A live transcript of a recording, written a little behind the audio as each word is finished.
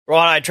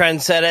Righto,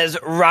 trendsetters,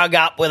 rug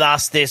up with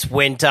us this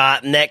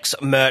winter.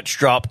 Next merch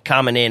drop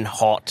coming in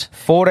hot.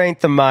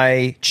 14th of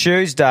May,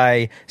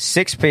 Tuesday,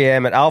 6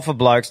 p.m. at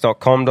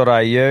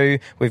alphablokes.com.au.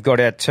 We've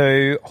got our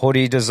 2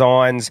 hoodie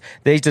designs.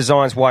 These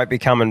designs won't be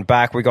coming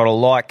back. We've got a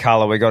light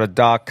colour. We've got a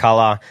dark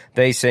colour.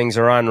 These things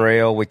are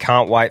unreal. We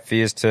can't wait for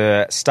you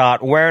to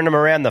start wearing them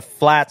around the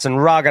flats and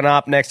rugging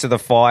up next to the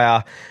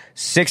fire.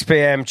 6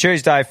 p.m,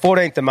 Tuesday,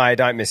 14th of May.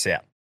 Don't miss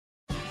out.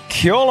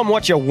 Call them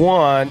what you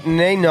want,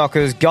 knee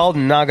knockers,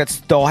 golden nuggets,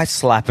 thigh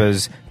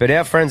slappers, but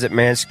our friends at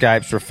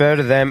Manscaped refer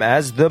to them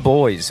as the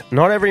boys.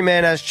 Not every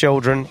man has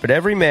children, but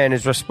every man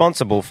is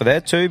responsible for their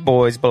 2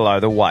 boys below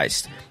the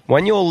waist.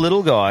 When your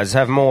little guys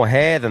have more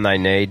hair than they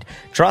need,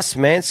 trust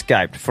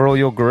Manscaped for all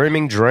your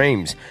grooming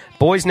dreams.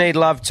 Boys need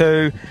love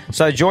too,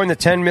 so join the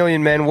 10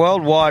 million men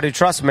worldwide who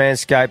trust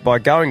Manscaped by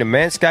going to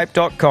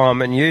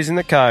manscaped.com and using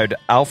the code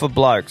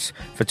ALPHABLOKES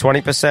for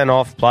 20%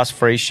 off plus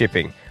free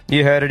shipping.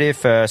 You heard it here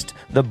first.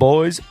 The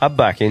boys are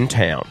back in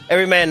town.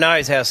 Every man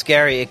knows how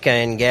scary it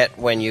can get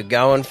when you're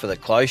going for the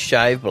close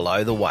shave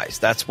below the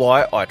waist. That's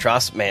why I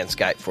trust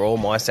Manscaped for all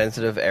my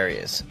sensitive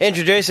areas.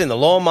 Introducing the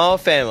Lawnmower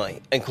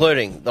family,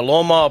 including the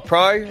Lawnmower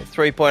Pro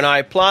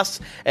 3.0 Plus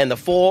and the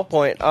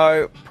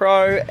 4.0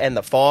 Pro and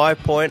the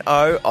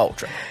 5.0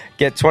 Ultra.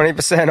 Get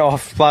 20%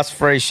 off plus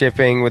free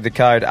shipping with the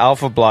code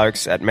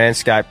ALPHABLOKES at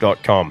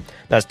manscaped.com.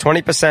 That's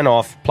 20%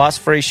 off plus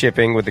free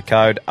shipping with the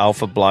code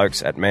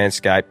ALPHABLOKES at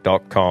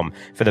manscaped.com.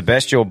 For the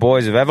best your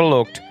boys have ever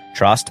looked,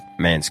 trust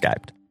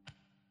Manscaped.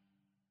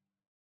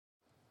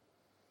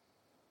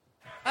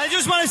 I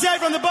just want to say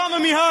from the bottom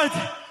of my heart,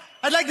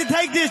 I'd like to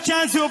take this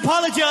chance to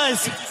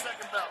apologise to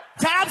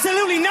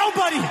absolutely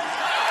nobody.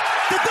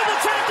 The double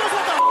champ does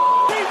what the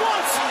he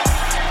wants.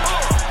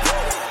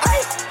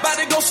 About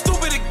to go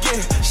stupid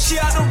again. She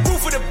out the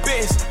roof of the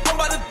Benz. I'm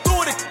about to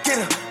do it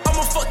again.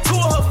 I'ma fuck 2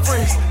 of her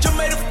friends. Just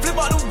made a flip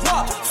out the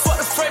rock. Fuck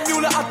the frame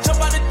mule, I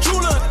jump out the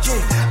jeweler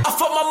again. I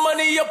fuck my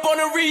money up on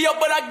the re-up,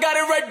 but I got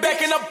it right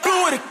back and I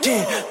blew it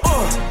again.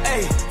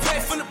 Hey, pay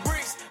for the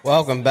bricks.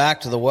 Welcome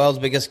back to the world's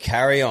biggest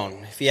carry-on.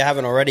 If you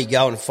haven't already,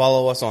 go and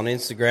follow us on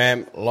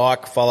Instagram.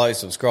 Like, follow,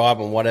 subscribe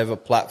on whatever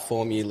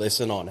platform you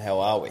listen on. How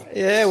are we?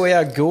 Yeah, we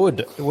are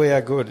good. We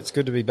are good. It's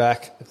good to be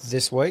back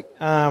this week.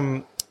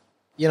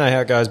 You know how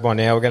it goes by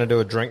now. We're going to do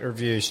a drink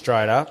review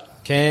straight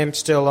up. Cam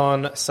still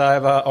on.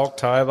 Sabre,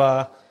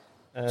 October.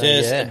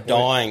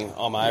 Dying.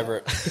 I'm over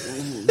it.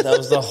 That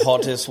was the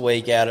hottest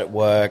week out at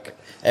work.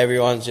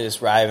 Everyone's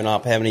just raving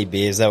up how many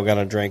beers they were going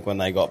to drink when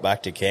they got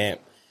back to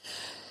camp.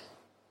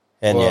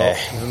 And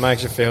if it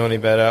makes you feel any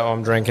better,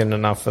 I'm drinking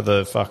enough for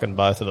the fucking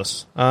both of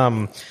us.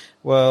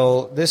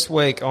 Well, this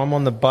week I'm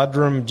on the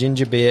Budrum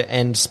ginger beer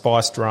and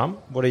spiced rum.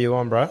 What are you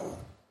on, bro?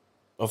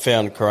 I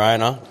found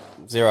Corona.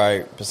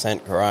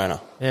 0%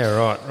 Corona. Yeah,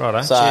 right.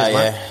 So, cheers,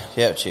 mate.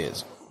 Yeah,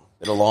 cheers.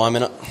 Bit of lime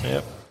in it.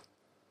 Yep.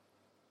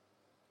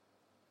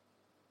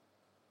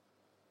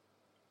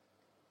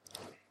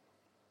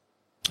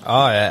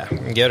 Oh, yeah. I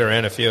can get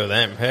around a few of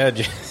them. How'd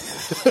you...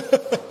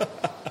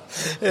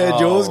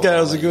 yours go? It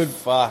was a good...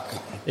 Fuck.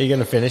 Are you going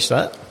to finish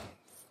that?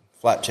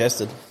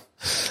 Flat-chested.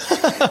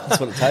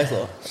 That's what it tastes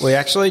like. We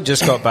actually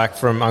just got back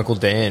from Uncle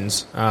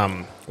Dan's.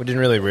 We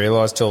didn't really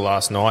realise till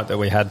last night that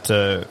we had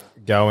to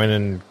go in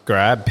and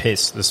grab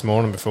piss this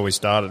morning before we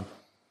started.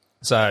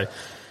 So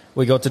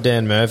we got to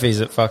Dan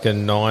Murphy's at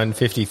fucking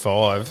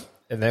 9:55,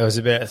 and there was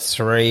about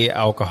 3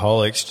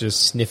 alcoholics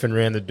just sniffing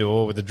around the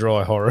door with the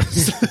dry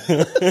horrors.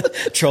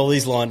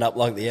 Trolleys lined up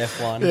like the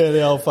F1. Yeah,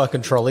 the old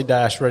fucking trolley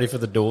dash ready for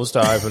the doors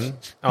to open.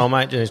 Oh,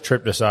 mate just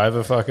tripped us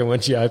over fucking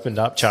when she opened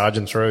up,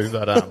 charging through.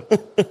 But,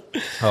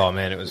 oh,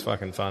 man, it was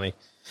fucking funny.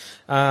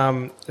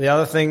 The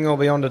other thing I'll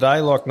be on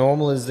today, like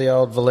normal, is the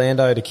old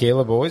Volando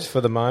tequila, boys, for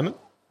the moment.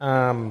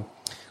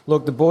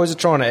 Look, the boys are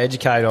trying to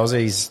educate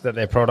Aussies that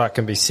their product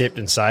can be sipped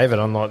and savoured,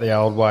 unlike the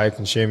old way of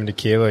consuming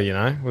tequila, you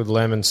know, with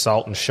lemon,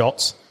 salt and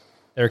shots.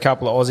 There are a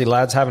couple of Aussie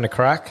lads having a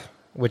crack,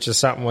 which is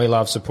something we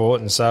love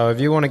supporting. So if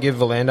you want to give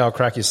Volando a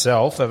crack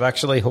yourself, they've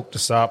actually hooked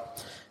us up,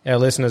 our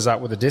listeners up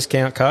with a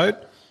discount code.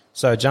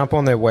 So jump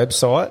on their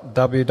website,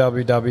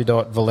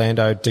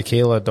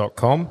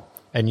 www.volandotequila.com,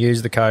 and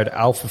use the code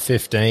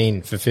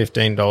ALPHA15 for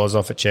 $15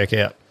 off at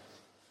checkout.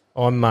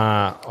 I'm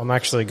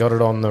actually got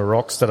it on the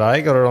rocks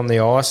today. Got it on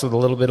the ice with a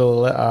little bit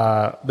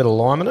of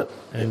lime in it,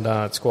 and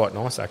it's quite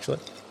nice actually.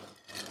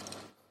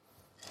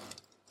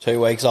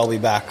 2 weeks, I'll be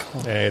back.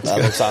 Yeah,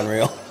 that looks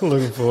unreal.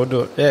 Looking forward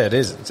to it. Yeah, it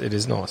is. It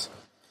is nice.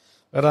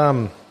 But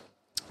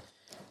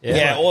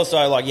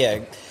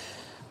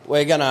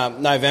we're gonna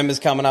November's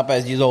coming up,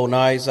 as you all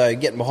know. So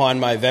getting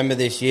behind Movember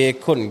this year.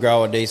 Couldn't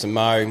grow a decent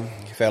mow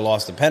if our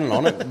life's dependent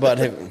on it. But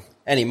if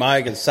any mow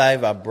can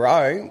save a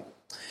bro.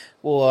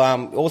 We'll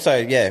we'll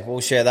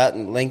share that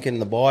and link in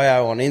the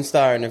bio on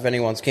Insta, and if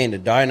anyone's keen to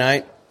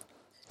donate,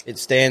 it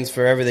stands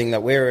for everything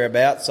that we're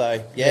about.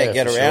 So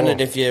get around it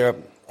if you're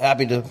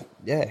happy to.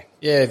 Yeah,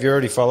 if you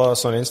already follow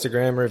us on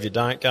Instagram, or if you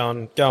don't, go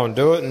and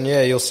do it, and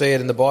you'll see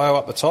it in the bio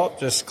up the top.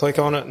 Just click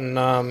on it, and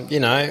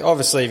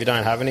obviously if you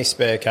don't have any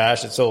spare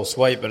cash, it's all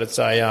sweet, but it's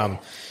a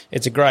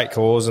it's a great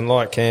cause, and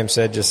like Cam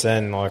said just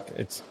then, like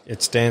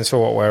it stands for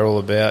what we're all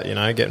about, you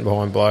know, getting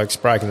behind blokes,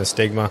 breaking the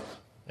stigma,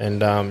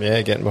 and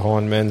getting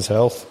behind men's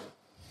health.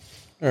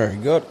 Very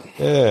good.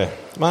 Yeah,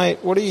 mate.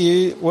 What are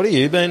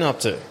you been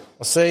up to?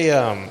 I see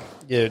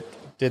you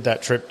did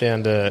that trip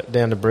down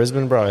to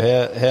Brisbane, bro.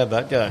 How'd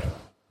that go?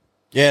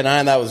 Yeah,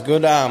 no, that was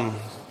good.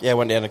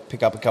 Went down to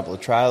pick up a couple of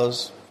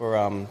trailers for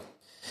a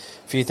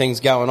few things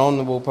going on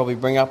that we'll probably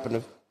bring up in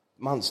a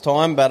month's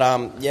time. But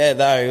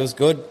it was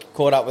good.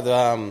 Caught up with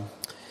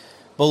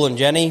Bull and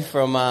Jenny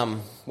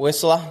from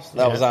Whistler.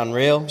 That was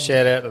unreal.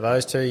 Shout out to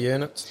those 2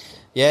 units.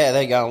 Yeah,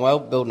 they're going well.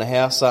 Building a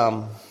house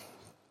down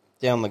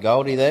the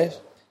Goldie there.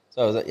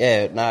 So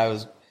it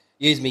was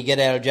used me get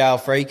out of jail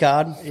free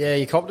card. Yeah,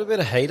 you copped a bit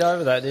of heat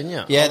over that, didn't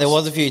you? Yeah, there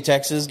was a few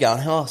texts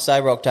going,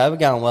 Sabre October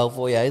going well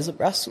for you, is it,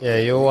 Russ? Yeah,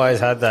 you always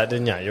had that,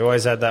 didn't you? You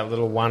always had that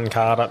little one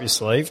card up your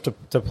sleeve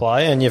to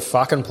play, and you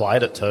fucking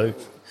played it too.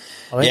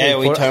 We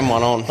turned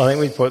one on. I think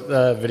we put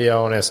the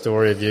video on our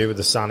story of you with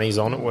the sunnies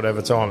on at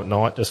whatever time at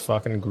night, just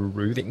fucking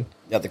brooding.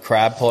 Got the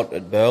crab pot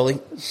at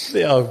Burley.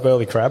 The old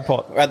Burley crab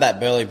pot. We had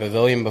that Burley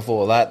Pavilion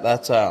before that.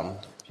 That's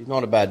she's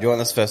not a bad joint.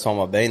 That's the first time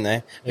I've been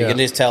there. You can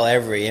just tell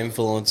every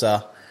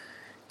influencer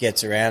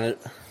gets around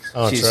it.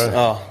 Oh, true.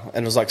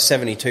 And it was like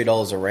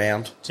 $72 a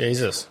round.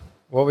 Jesus.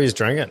 What were you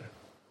drinking?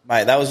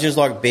 Mate, that was just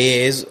like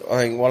beers. I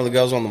think one of the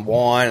girls on the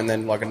wine and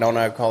then like a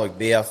non-alcoholic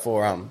beer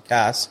for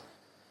Cass.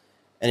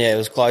 And yeah, it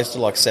was close to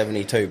like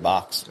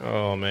 $72.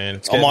 Oh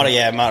man,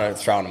 I might have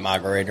thrown a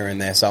margarita in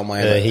there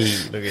somewhere.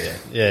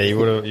 Yeah, you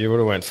would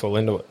have went full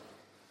into it.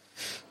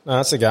 No,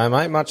 that's a go,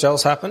 mate. Much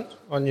else happened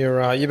on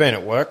your? You've been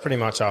at work pretty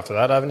much after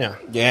that, haven't you?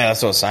 Yeah,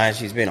 that's what I was saying.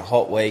 She's been a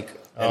hot week.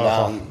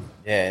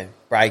 And,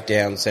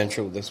 breakdown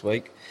central this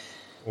week.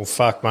 Well,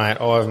 fuck, mate.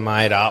 I've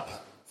made up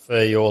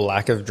for your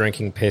lack of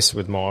drinking piss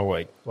with my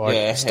week.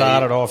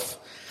 Started off.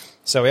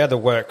 So we had the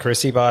work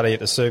Chrissy party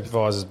at the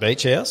supervisor's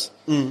beach house.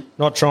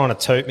 Not trying to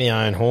toot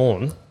my own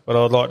horn, but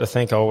I'd like to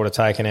think I would have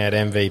taken out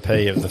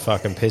MVP of the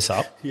fucking piss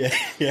up. Yeah.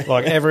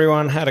 Like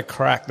everyone had a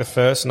crack the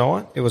first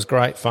night. It was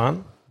great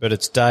fun, but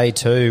it's day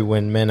 2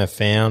 when men are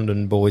found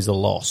and boys are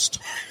lost.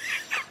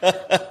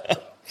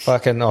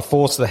 Fucking, I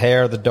forced the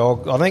hair of the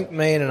dog. I think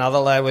me and another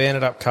lad, we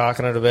ended up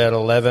carking at about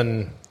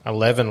 11,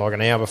 like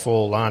an hour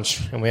before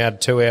lunch, and we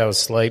had 2 hours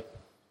sleep.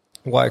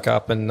 Woke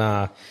up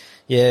and,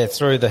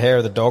 threw the hair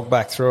of the dog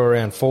back, threw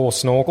around 4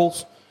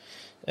 snorkels,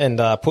 and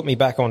put me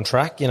back on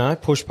track,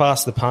 pushed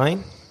past the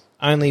pain.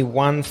 Only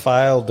one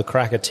failed to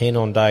crack a tin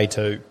on day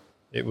 2.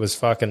 It was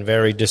fucking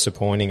very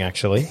disappointing,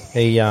 actually.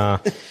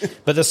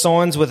 But the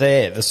signs were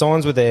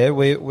there.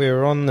 We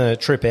were on the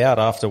trip out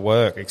after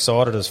work,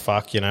 excited as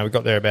fuck. We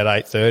got there about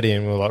 8:30,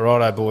 and we were like,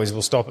 righto, boys,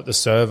 we'll stop at the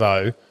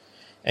servo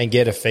and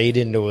get a feed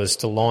into us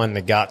to line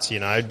the guts,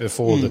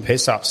 before the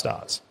piss up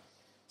starts.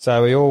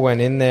 So we all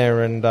went in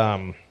there, and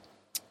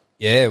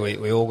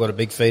we all got a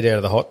big feed out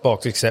of the hot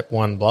box except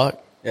one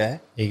bloke. Yeah,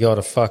 he got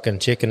a fucking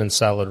chicken and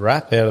salad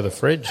wrap out of the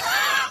fridge.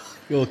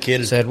 You're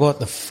kidding. Said,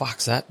 "What the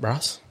fuck's that,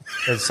 bruss?"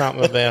 There's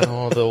something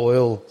about, the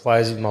oil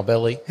plays with my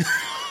belly.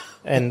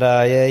 And,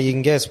 you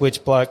can guess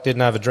which bloke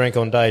didn't have a drink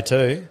on day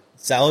 2.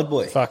 Salad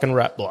boy. Fucking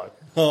rat bloke.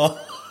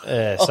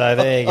 Yeah, so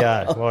there you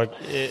go.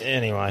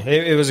 Anyway,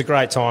 it was a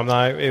great time,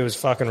 though. It was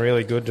fucking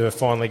really good to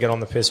finally get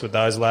on the piss with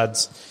those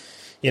lads.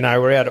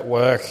 We're out at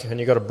work, and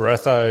you got a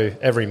breatho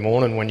every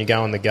morning when you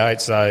go in the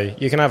gate, so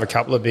you can have a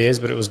couple of beers,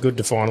 but it was good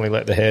to finally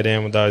let the hair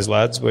down with those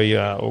lads. We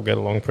all get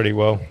along pretty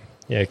well.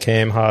 Yeah,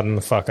 Cam, harden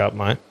the fuck up,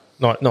 mate.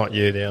 Not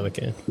you, the other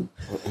Cam.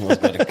 I was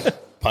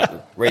about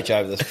to reach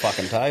over this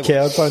fucking table.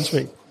 Cow punch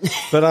me.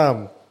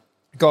 But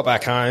got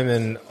back home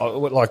and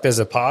there's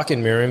a park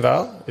in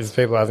Miriamvale. If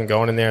people haven't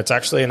gone in there, it's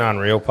actually an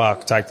unreal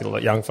park. Take the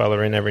young fella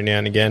in every now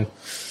and again.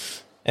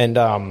 And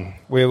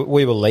we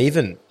were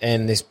leaving,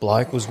 and this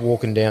bloke was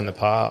walking down the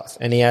path,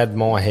 and he had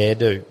my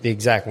hairdo, the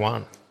exact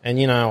one.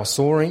 And I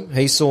saw him.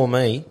 He saw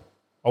me.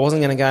 I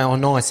wasn't going to go,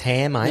 nice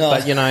hair, mate. No.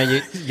 But, you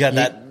got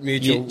that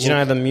mutual...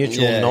 the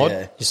mutual nod?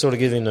 Yeah. You sort of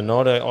give him the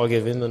nod. I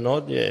give him the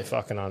nod. Yeah,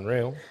 fucking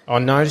unreal. I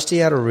noticed he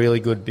had a really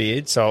good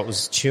beard, so it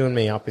was chewing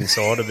me up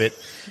inside a bit.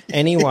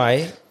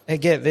 Anyway,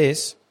 get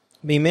this.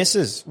 Me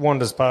missus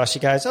wanders past. She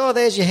goes,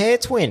 there's your hair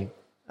twin.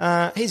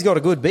 He's got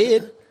a good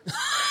beard.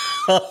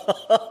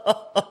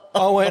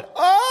 I went,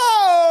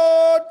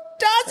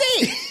 does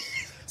he?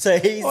 So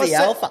he's the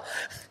alpha.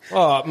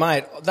 Oh,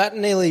 mate, that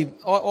nearly...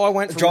 I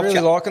went from really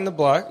liking the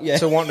bloke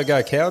to wanting to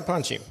go coward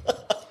punch him.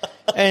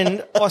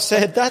 And I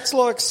said, that's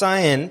like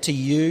saying to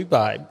you,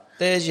 babe,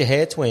 there's your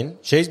hair twin.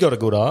 She's got a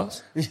good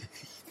ass.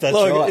 That's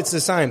right. It's the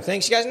same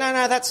thing. She goes, no,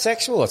 that's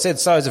sexual. I said,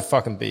 so's a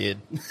fucking beard.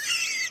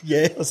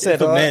 Yeah, I said,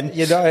 for men.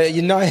 You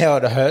know how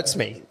it hurts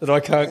me that I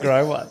can't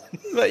grow one.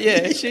 But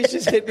yeah, she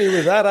just hit me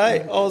with that,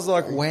 eh? I was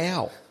like,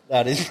 wow.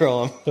 That is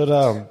wrong.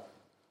 But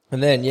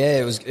and then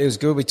it was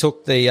good. We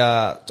took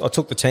I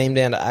took the team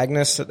down to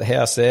Agnes at the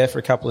house there for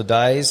a couple of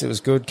days. It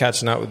was good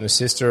catching up with my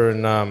sister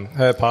and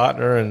her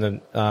partner and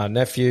the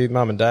nephew,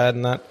 mum and dad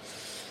and that.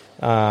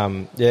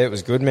 It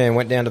was good, man.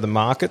 Went down to the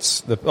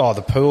markets. The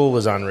pool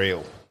was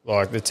unreal.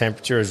 Like the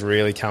temperature is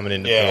really coming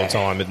into pool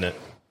time, isn't it?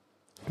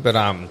 But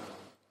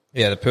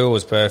yeah, the pool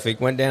was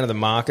perfect. Went down to the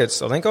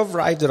markets. I think I've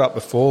raved it up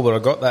before, but I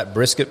got that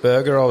brisket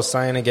burger I was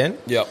saying again.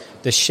 Yep.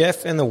 The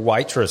chef and the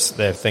waitress,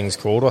 their thing's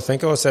called. I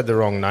think I said the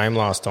wrong name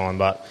last time,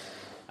 but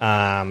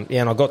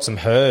and I got some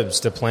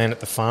herbs to plant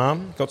at the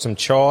farm. Got some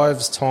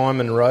chives, thyme,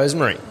 and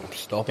rosemary.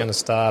 Going to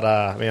start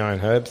my own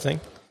herb thing.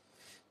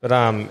 But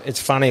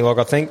it's funny. Like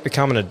I think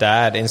becoming a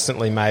dad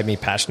instantly made me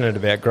passionate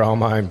about growing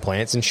my own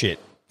plants and shit.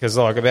 Because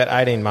like about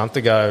 18 months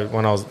ago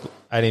when I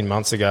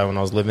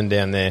was living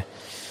down there,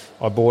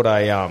 I bought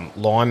a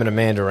lime and a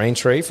mandarin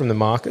tree from the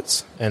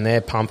markets, and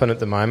they're pumping at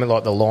the moment.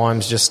 Like the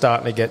lime's just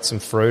starting to get some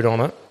fruit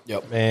on it.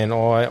 Yep. And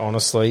I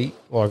honestly,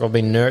 like I've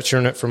been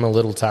nurturing it from a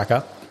little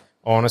tucker.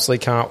 I honestly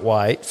can't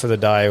wait for the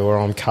day where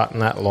I'm cutting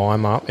that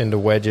lime up into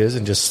wedges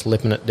and just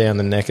slipping it down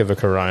the neck of a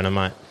Corona,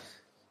 mate.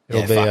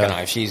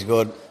 She's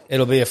good.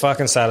 It'll be a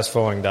fucking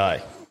satisfying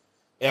day.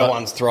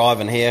 Everyone's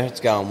thriving here. It's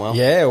going well.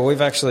 Yeah, well,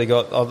 we've actually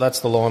got. Oh, that's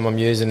the lime I'm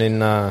using in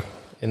the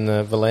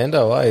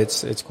Valando.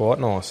 It's quite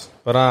nice.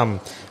 But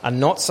a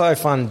not so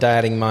fun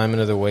dating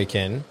moment of the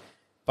weekend.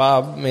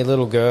 Bub, my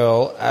little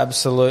girl,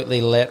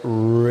 absolutely let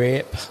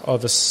rip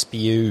of a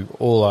spew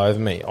all over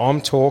me.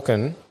 I'm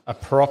talking a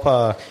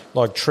proper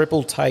like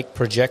triple take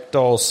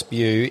projectile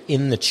spew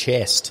in the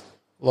chest.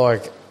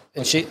 Like,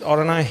 and I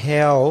don't know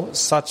how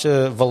such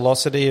a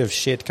velocity of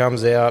shit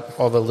comes out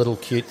of a little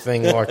cute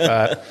thing like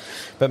that.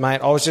 But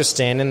mate, I was just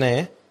standing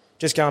there,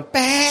 just going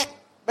back,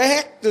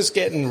 just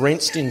getting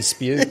rinsed in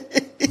spew.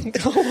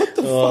 What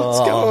the fuck's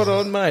going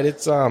on, mate?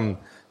 It's fair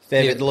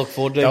bit to look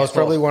forward to. That was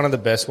probably one of the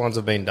best ones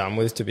I've been done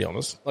with, to be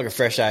honest. Like a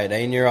fresh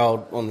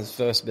 18-year-old on the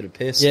first bit of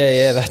piss.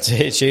 Yeah, that's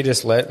it. She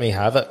just let me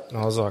have it. And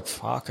I was like,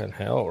 fucking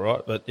hell,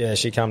 right? But yeah,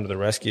 she come to the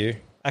rescue.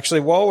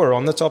 Actually, while we're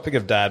on the topic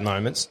of dad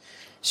moments,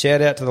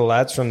 shout out to the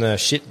lads from the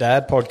Shit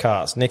Dad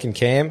podcast, Nick and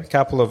Cam, a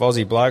couple of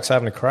Aussie blokes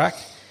having a crack.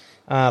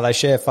 They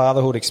share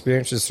fatherhood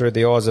experiences through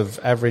the eyes of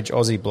average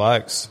Aussie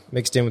blokes,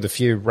 mixed in with a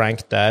few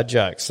rank dad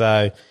jokes.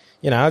 So,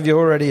 if you're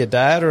already a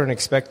dad or an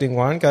expecting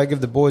one, go give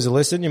the boys a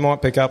listen. You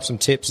might pick up some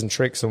tips and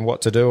tricks on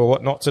what to do or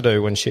what not to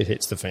do when shit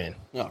hits the fan.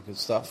 Oh, good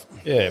stuff.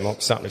 Yeah, it might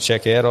be something to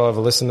check out. I have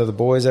a listen to the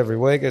boys every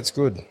week. It's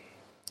good.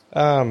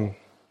 Mate,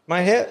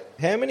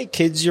 how many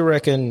kids you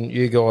reckon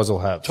you guys will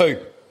have? 2.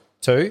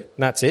 2? And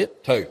that's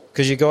it? 2.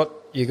 Because you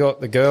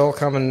got the girl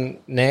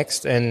coming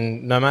next,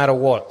 and no matter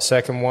what,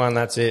 second one,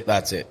 that's it.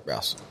 That's it,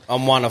 Russ.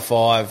 I'm 1 of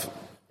 5.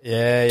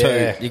 Yeah, 2.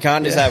 yeah. You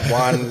can't just have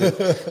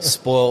one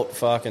spoilt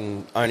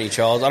fucking only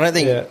child. I don't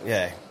think.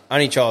 Yeah,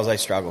 only childs they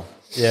struggle.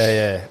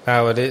 Yeah.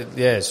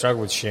 Oh,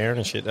 struggle with sharing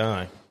and shit,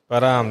 don't they?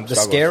 But the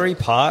scary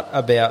part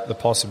about the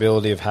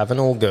possibility of having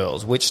all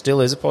girls, which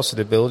still is a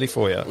possibility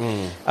for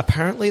you,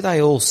 apparently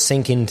they all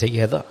sink in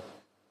together.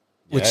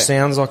 Which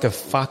sounds like a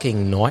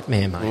fucking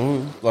nightmare,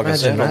 mate. Like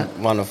Imagine I said,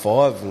 I'm 1 of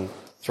 5 and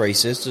 3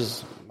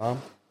 sisters,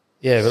 Mum.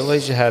 Yeah, but at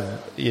least you had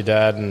your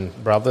dad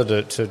and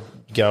brother to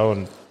go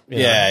and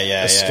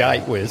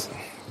escape with.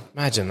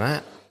 Imagine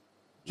that.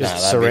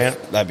 Just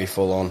that'd be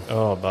full on.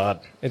 Oh,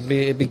 bud.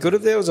 It'd be good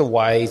if there was a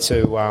way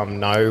to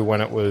know when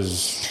it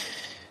was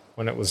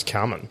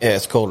coming. Yeah,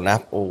 it's called an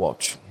Apple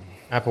Watch.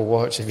 Apple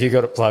Watch. If you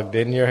got it plugged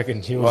in, you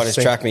reckon you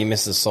just track me,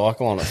 Mr.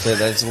 Cycle on it. So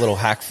that's a little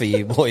hack for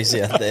you boys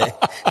out there.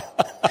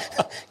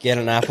 Get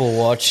an Apple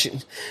Watch,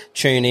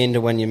 tune in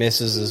to when your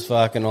missus is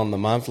fucking on the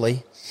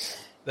monthly.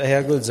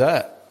 How good's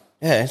that?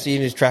 Yeah, so you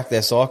just track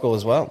their cycle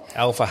as well.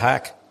 Alpha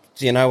hack.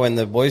 So you know when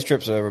the boys'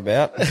 trips are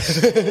about.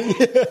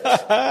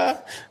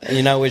 And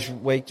you know which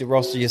week to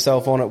roster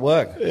yourself on at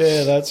work.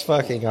 Yeah, that's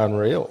fucking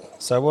unreal.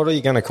 So what are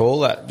you going to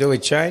call that? Do we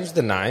change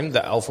the name,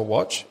 the Alpha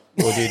Watch?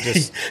 Or do you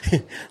just...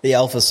 The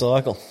Alpha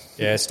Cycle.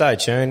 Yeah, stay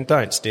tuned.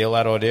 Don't steal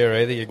that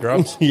idea either, you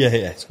grubs. Yeah.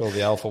 It's called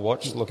the Alpha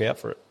Watch. Look out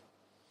for it.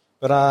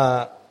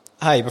 But,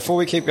 hey, before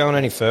we keep going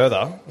any further,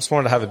 I just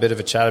wanted to have a bit of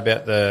a chat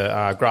about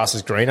the Grass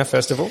is Greener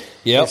Festival.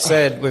 Yeah.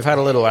 We've had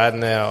a little ad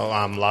in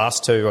our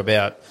last two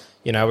about,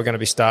 we're going to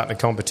be starting a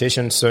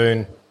competition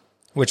soon,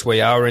 which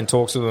we are in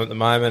talks with them at the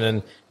moment,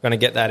 and going to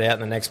get that out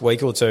in the next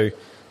week or two.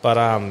 But,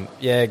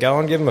 go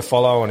and give them a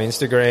follow on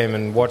Instagram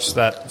and watch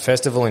that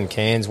festival in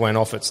Cairns went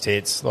off its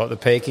tits. Like the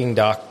Peking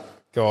Duck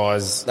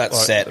guys. That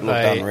set looked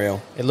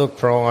unreal. It looked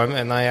prime,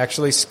 and they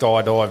actually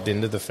skydived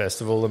into the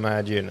festival, the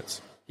Mad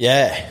Units.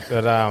 Yeah.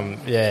 But,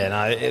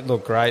 it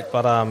looked great.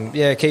 But,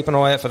 keep an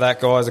eye out for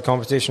that, guys. The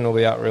competition will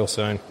be out real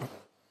soon.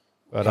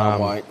 But, Can't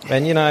wait.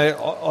 And,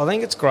 I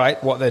think it's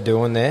great what they're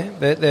doing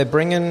there. They're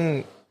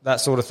bringing that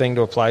sort of thing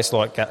to a place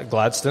like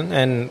Gladstone,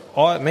 and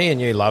me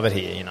and you love it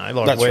here,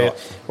 Like That's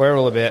right. We're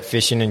all about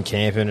fishing and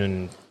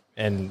camping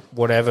and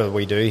whatever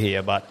we do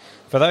here. But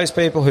for those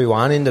people who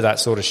aren't into that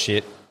sort of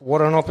shit,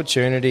 what an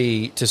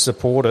opportunity to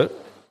support it.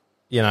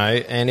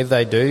 And if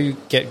they do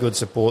get good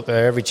support, they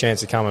have every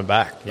chance of coming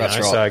back. That's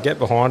right. So get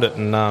behind it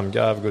and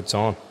go have a good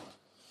time.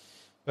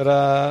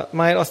 But,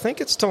 mate, I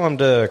think it's time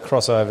to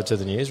cross over to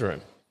the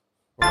newsroom.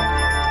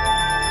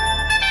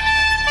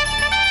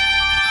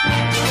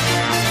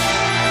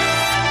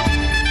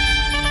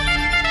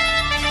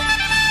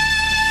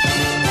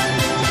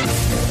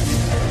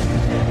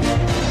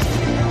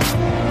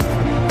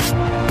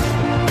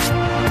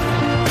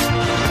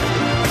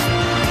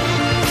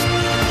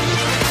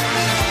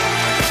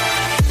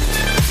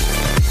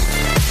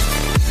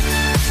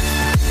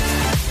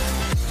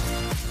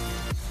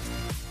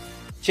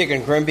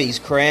 Chicken Crimpy's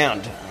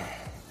crowned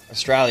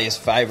Australia's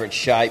favourite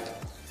shape.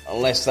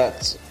 Unless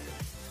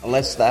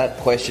that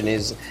question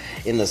is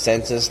in the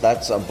census,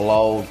 that's a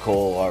bold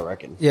call, I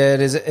reckon. Yeah,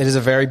 it is. It is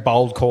a very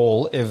bold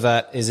call if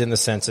that is in the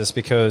census,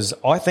 because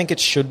I think it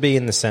should be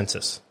in the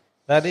census.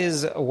 That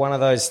is one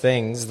of those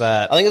things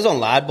that I think it was on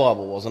Lad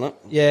Bible, wasn't it?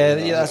 Yeah,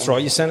 that's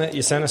right. You sent a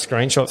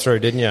screenshot through,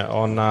 didn't you?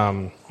 On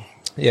on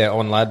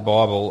Lad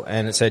Bible,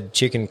 and it said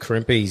Chicken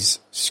Crimpy's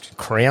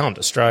crowned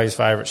Australia's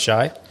favourite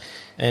shape.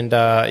 And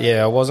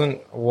I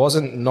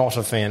wasn't not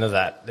a fan of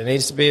that. There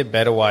needs to be a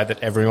better way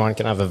that everyone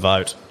can have a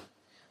vote.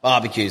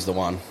 Barbecue's the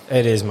one.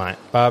 It is, mate.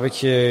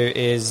 Barbecue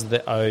is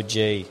the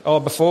OG.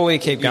 Oh, before we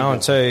keep going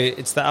too,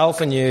 it's the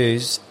Alpha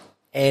News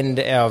and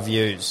our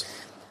views.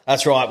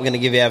 That's right. We're going to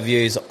give our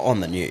views on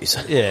the news.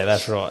 Yeah,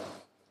 that's right.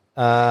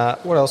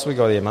 What else we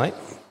got here, mate?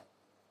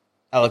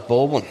 Alec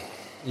Baldwin.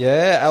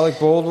 Yeah, Alec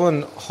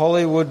Baldwin,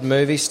 Hollywood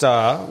movie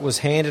star, was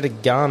handed a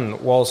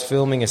gun whilst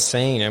filming a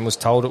scene and was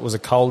told it was a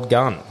cold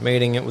gun,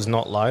 meaning it was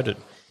not loaded.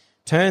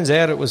 Turns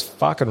out it was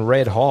fucking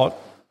red hot,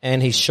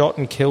 and he shot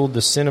and killed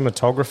the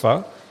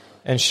cinematographer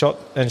and shot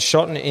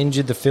and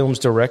injured the film's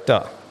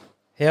director.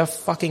 How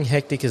fucking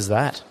hectic is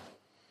that?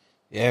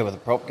 Yeah, with a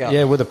prop gun.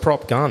 Yeah, with a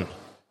prop gun.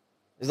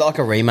 Is it like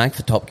a remake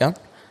for Top Gun?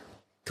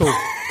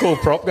 Cool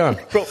prop gun.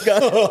 Prop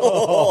gun.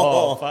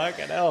 Oh,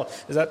 fucking hell.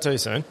 Is that too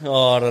soon?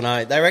 Oh, I don't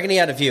know. They reckon he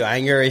had a few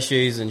anger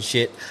issues and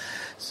shit.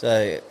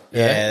 So,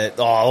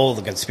 all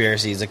the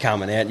conspiracies are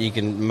coming out. You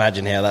can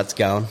imagine how that's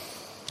going.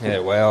 Yeah,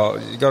 well,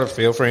 you got to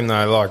feel for him,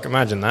 though. Like,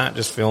 imagine that,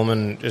 just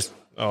filming,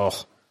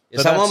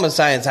 Someone was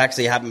saying it's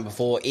actually happened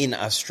before in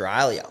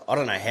Australia. I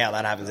don't know how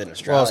that happens in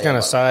Australia. Well, I was going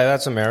to say,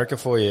 that's America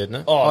for you, isn't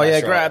it? Oh, yeah,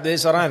 right. grab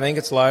this. I don't think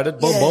it's loaded.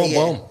 Boom,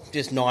 boom.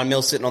 Just 9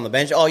 mil sitting on the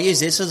bench. Oh, use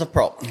this as a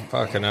prop.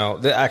 Fucking hell.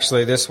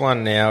 Actually, this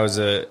one now is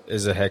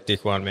a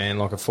hectic one, man.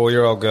 Like a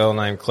 4-year-old girl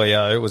named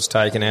Cleo was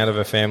taken out of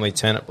her family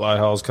tent at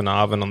Blowholes,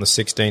 Carnarvon on the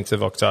 16th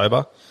of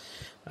October.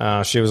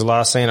 She was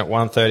last seen at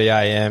 1:30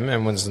 a.m.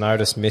 and was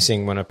noticed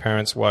missing when her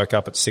parents woke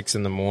up at 6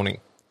 in the morning.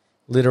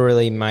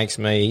 Literally makes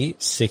me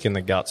sick in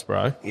the guts,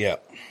 bro. Yeah.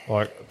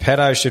 Like,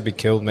 pedos should be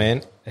killed,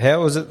 man.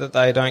 How is it that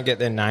they don't get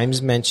their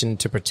names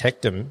mentioned to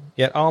protect them?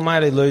 Yet, old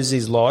mate who loses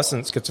his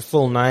licence gets a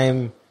full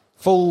name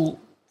and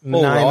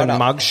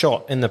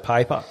mugshot in the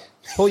paper.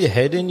 Pull your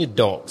head in, you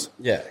dogs.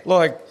 Yeah.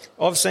 Like,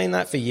 I've seen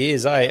that for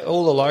years, eh?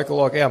 All the local,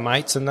 like our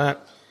mates and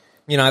that,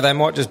 you know, they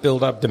might just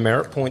build up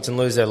demerit points and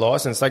lose their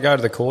licence. They go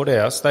to the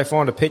courthouse, they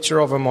find a picture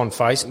of them on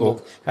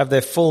Facebook, have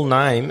their full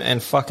name,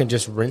 and fucking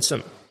just rinse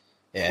them.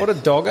 Yeah. What a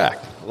dog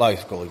act.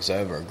 Local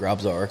observer of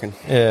Grubs, I reckon.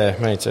 Yeah,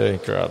 me too,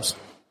 Grubs.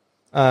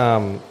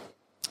 That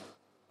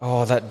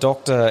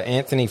Dr.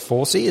 Anthony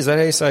Fauci, is that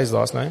how you say his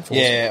last name? Fauci?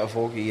 Yeah,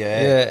 Forky,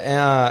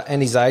 Yeah,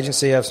 and his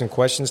agency have some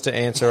questions to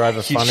answer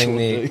over funding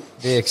the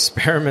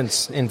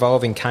experiments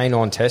involving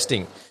canine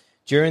testing.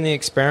 During the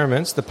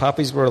experiments, the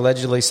puppies were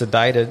allegedly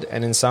sedated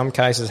and in some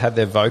cases had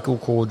their vocal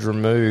cords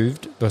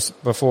removed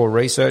before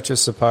researchers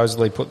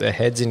supposedly put their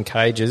heads in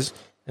cages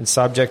and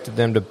subjected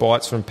them to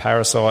bites from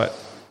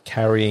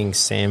parasite-carrying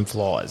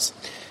sandflies.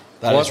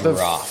 That what is the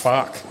rough.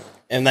 Fuck?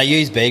 And they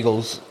use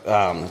beagles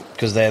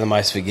because they're the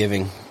most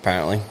forgiving,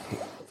 apparently.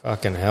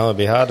 Fucking hell, it'd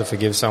be hard to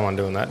forgive someone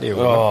doing that to you.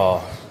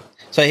 Oh.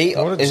 So he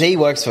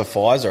works for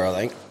Pfizer, I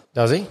think.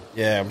 Does he?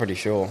 Yeah, I'm pretty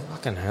sure.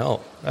 Fucking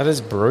hell. That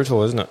is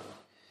brutal, isn't it?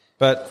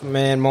 But,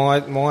 man,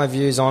 my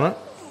views on it,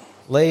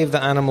 leave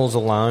the animals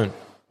alone.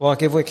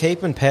 Like, if we're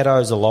keeping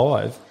pedos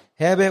alive,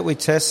 how about we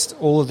test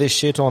all of this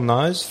shit on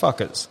those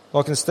fuckers?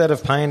 Like, instead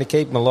of paying to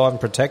keep them alive and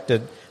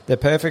protected, they're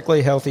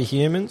perfectly healthy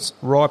humans,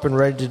 ripe and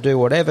ready to do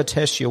whatever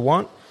test you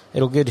want.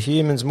 It'll give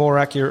humans more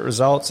accurate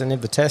results, and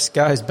if the test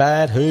goes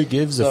bad, who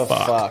gives a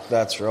fuck? Fuck,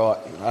 that's right.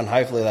 And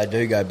hopefully they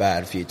do go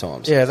bad a few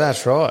times. Yeah,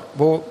 that's right.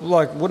 Well,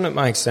 like, wouldn't it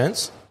make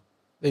sense?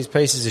 These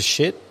pieces of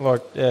shit?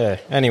 Like, yeah.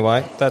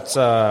 Anyway, that's...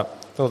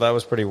 thought that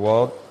was pretty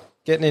wild.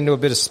 Getting into a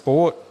bit of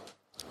sport,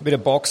 a bit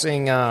of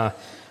boxing.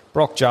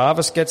 Brock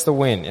Jarvis gets the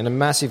win. In a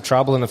massive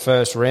trouble in the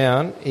first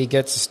round, he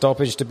gets a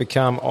stoppage to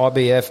become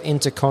IBF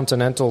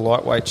Intercontinental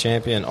Lightweight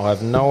Champion. I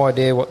have no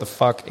idea what the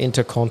fuck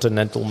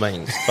Intercontinental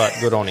means, but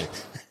good on him.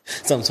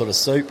 Some sort of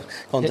soup,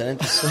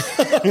 continental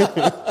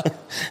soup.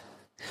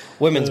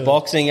 Women's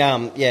boxing,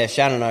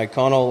 Shannon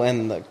O'Connell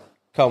and the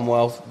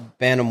Commonwealth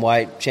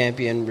Bantamweight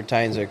champion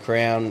retains her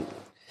crown,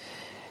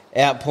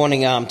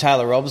 outpointing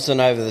Taylor Robertson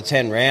over the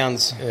 10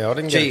 rounds. Yeah, I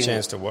didn't get a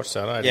chance to watch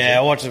that. I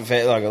watched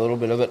it like a little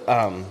bit of it.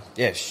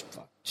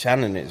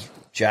 Shannon is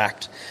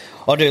jacked.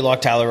 I do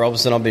like Taylor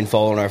Robertson. I've been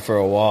following her for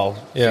a while.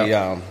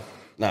 Yeah.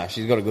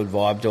 She's got a good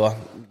vibe to her.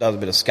 Does a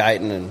bit of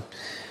skating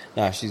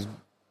and she's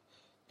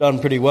done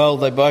pretty well.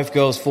 Both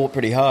girls fought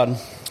pretty hard.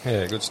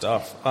 Yeah, good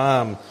stuff.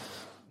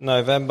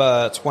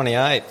 November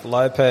 28th,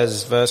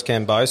 Lopez versus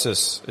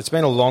Kambosos. It's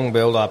been a long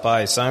build-up,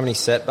 eh? So many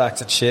setbacks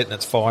and shit, and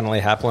it's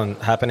finally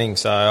happening.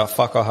 So, I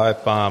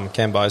hope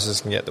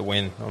Kambosos can get the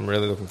win. I'm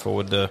really looking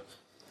forward to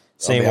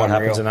seeing what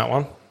happens in that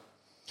one.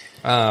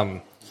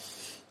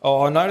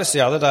 Oh, I noticed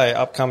the other day,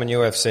 upcoming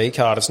UFC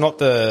card. It's not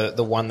the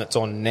one that's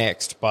on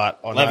next, but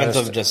I 11th noticed,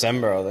 of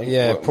December, I think.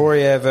 yeah,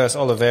 Poirier versus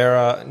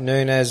Oliveira,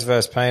 Nunes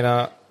versus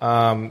Pena,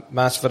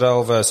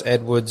 Masvidal versus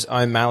Edwards,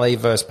 O'Malley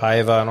versus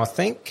Pava, and I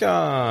think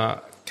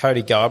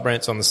Cody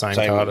Garbrandt's on the same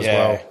card as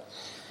well.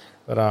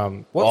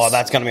 But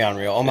that's going to be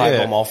unreal. I'm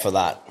hoping I'm off for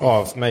that.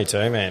 Oh, me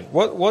too, man.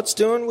 What's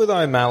doing with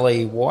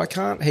O'Malley? Why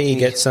can't he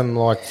get some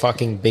like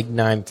fucking big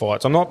name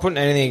fights? I'm not putting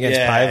anything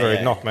against Pava.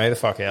 He'd knock me the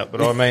fuck out.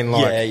 But I mean,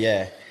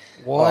 like,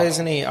 why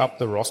isn't he up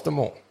the roster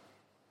more?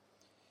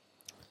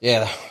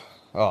 Yeah.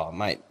 Oh,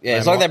 mate. Yeah,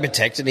 it's like they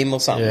protected him or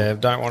something. Yeah,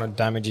 don't want to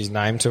damage his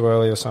name too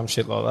early or some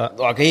shit like that.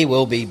 Like, he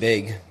will be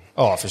big.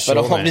 Oh, for sure,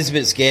 But I'm just a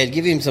bit scared.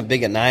 Give him some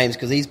bigger names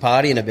because he's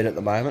partying a bit at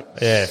the moment.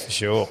 Yeah, for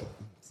sure.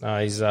 No,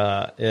 he's,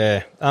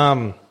 The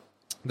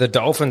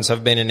Dolphins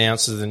have been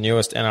announced as the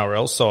newest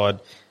NRL side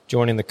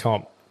joining the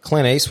comp.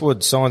 Clint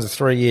Eastwood signs a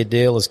 3-year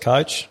deal as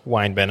coach.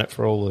 Wayne Bennett,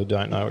 for all who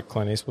don't know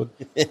Clint Eastwood.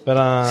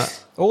 But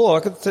all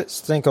I could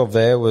think of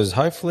there was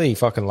hopefully he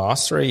fucking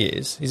lasts 3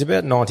 years. He's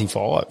about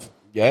 95.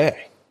 Yeah.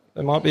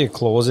 There might be a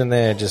clause in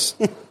there,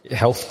 just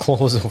health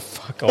clause or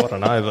fuck, I don't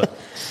know.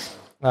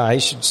 But he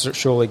should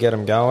surely get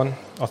him going.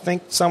 I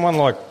think someone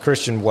like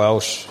Christian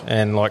Welsh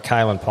and like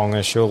Kalen Pong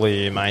are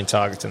surely your main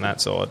targets in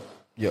that side.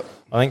 Yep.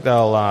 I think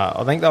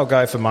they'll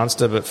go for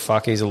Munster, but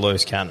fuck, he's a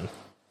loose cannon.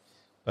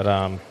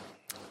 But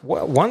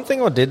one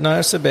thing I did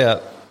notice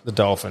about the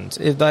Dolphins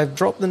is they've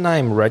dropped the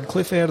name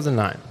Redcliffe out of the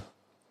name.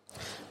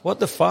 What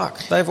the fuck?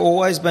 They've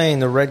always been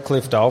the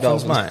Redcliffe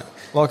Dolphins, mate.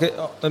 Like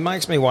it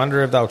makes me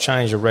wonder if they'll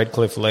change the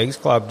Redcliffe Leagues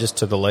Club just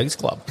to the Leagues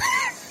Club.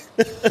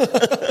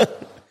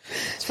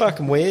 It's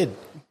fucking weird.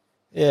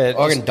 Yeah,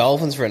 I reckon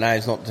Dolphins for a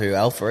name's not too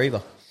alpha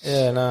either.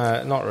 Yeah,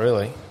 no, not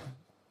really.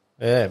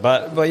 Yeah,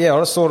 but yeah, I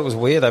just thought it was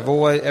weird.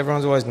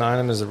 Everyone's always known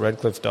them as the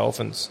Redcliffe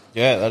Dolphins.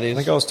 Yeah, that is. I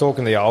think I was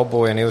talking to the old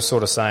boy and he was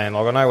sort of saying,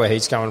 like, I know where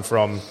he's coming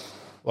from.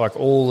 Like,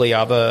 all the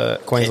other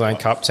Queensland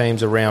Cup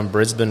teams around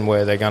Brisbane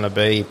where they're going to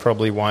be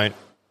probably won't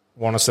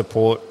want to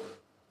support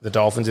the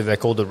Dolphins if they're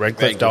called the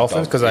Redcliffe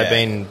Dolphins because they've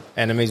been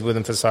enemies with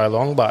them for so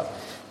long. But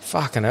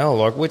fucking hell,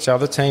 like, which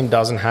other team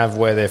doesn't have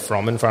where they're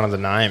from in front of the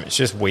name? It's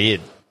just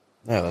weird.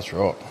 Yeah, that's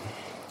right.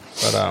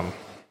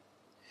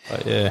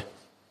 But yeah.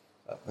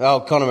 Oh,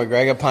 Conor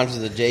McGregor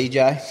punches a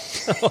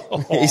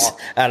GJ. He's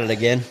at it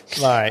again.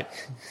 Mate,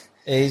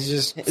 he's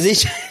just...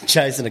 Is he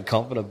chasing a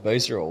confident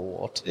booster or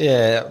what?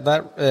 Yeah,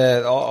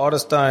 I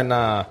just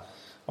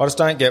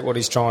don't get what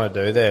he's trying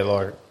to do there.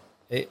 Like,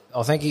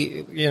 I think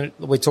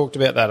we talked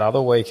about that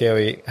other week how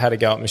he had to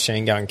go at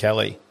Machine Gun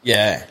Kelly.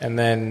 Yeah. And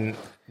then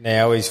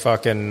now he's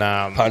fucking...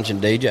 punching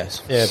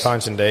DJs. Yeah,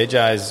 punching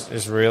DJs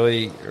is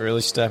really,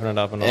 really stepping it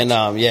up a notch.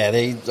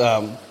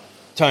 And,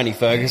 Tony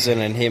Ferguson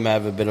and him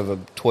have a bit of a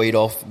tweet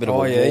off, a bit of a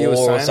war you were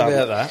saying or something.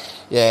 About that.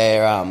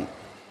 Yeah,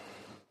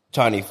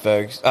 Tony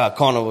Ferguson...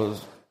 Connor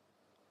was...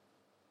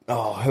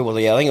 Oh, who was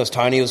he? I think it was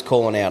Tony was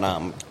calling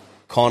out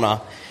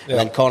Connor. Yeah. And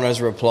then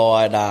Connor's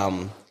replied,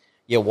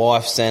 your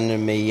wife's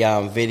sending me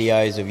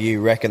videos of you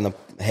wrecking the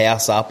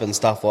house up and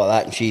stuff like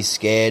that, and she's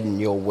scared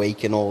and you're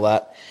weak and all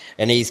that.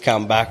 And he's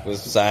come back with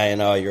saying,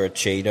 oh, you're a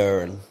cheater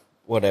and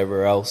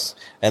whatever else.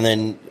 And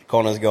then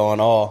Connor's going,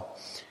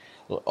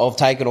 I've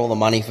taken all the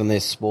money from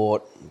this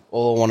sport.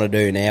 All I want to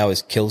do now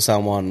is kill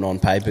someone on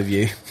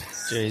pay-per-view.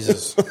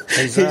 Jesus.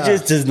 He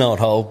just does not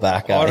hold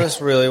back. I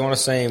just really want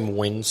to see him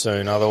win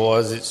soon.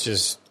 Otherwise, it's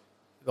just,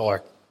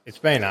 like, it's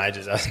been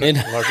ages, hasn't it?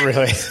 Like,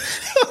 really.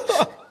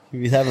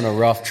 He's having a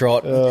rough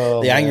trot.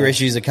 The anger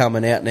issues are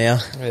coming out now.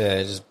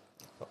 Yeah,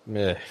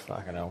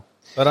 fucking hell.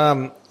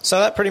 But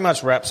so that pretty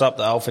much wraps up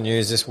the Alpha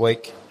News this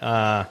week.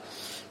 While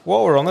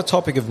we're on the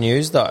topic of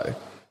news, though,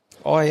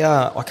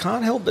 I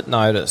can't help but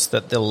notice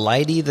that the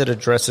lady that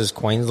addresses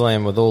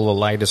Queensland with all the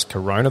latest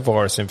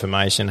coronavirus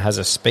information has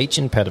a speech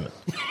impediment.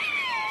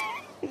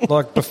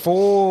 Like,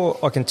 before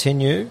I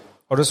continue,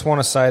 I just want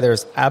to say there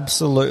is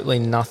absolutely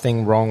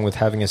nothing wrong with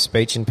having a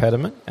speech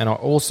impediment, and I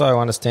also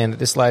understand that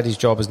this lady's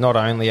job is not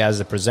only as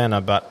a presenter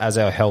but as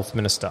our health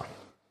minister.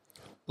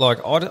 Like,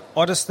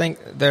 I just think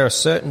there are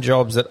certain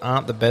jobs that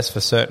aren't the best for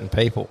certain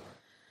people.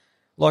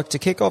 Like, to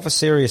kick off a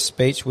serious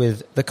speech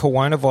with, the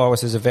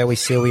coronavirus is a very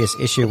serious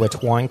issue we're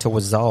trying to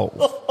resolve,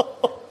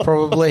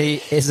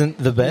 probably isn't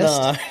the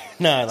best.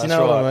 No, that's right. Do you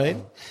know what I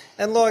mean?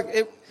 And,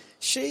 like,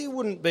 she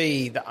wouldn't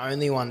be the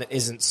only one that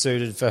isn't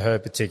suited for her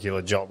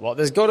particular job. Like,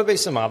 there's got to be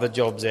some other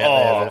jobs out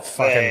there that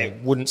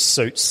fucking wouldn't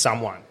suit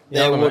someone.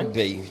 There would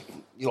be.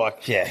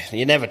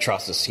 You never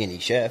trust a skinny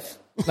chef.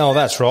 No,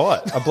 that's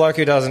right. A bloke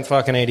who doesn't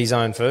fucking eat his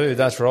own food,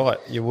 that's right.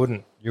 You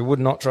wouldn't. You would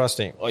not trust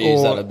him. I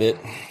use that a bit.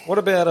 What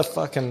about a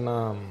fucking...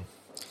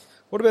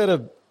 what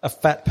about a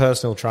fat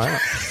personal trainer?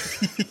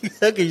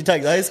 How can you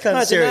take those kind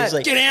of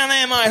seriously? Get down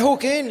there, mate.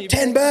 Hook in.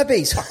 10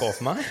 burpees. Fuck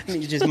off, mate.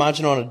 You're just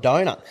munching on a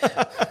donut.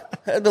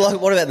 It'd be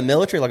like, what about the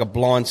military? Like a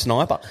blind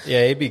sniper?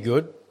 Yeah, he'd be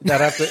good. He'd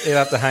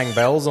have to hang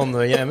bells on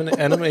the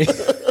enemy.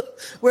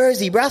 Where is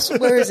he, Russell?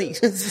 Where is he?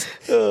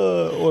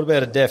 What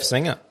about a deaf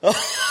singer?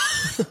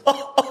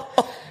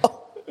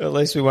 At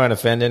least we won't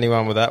offend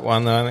anyone with that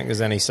one, though. I don't think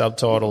there's any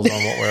subtitles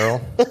on what we're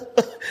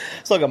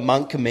It's like a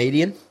monk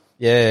comedian.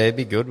 Yeah, it'd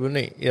be good, wouldn't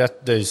he? You'd have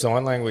to do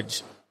sign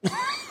language.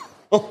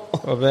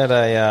 What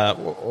about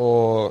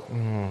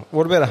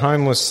what about a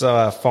homeless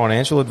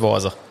financial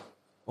advisor?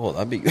 Oh,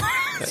 that'd be good.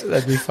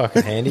 That'd be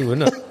fucking handy,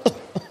 wouldn't it?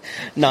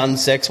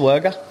 Non-sex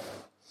worker.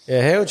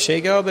 Yeah, how would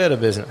she go about her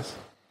business?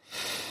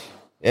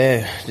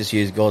 Yeah, just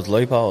use God's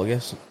loophole, I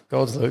guess.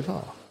 God's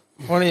loophole.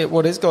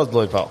 What is God's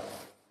loophole?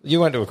 You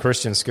went to a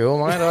Christian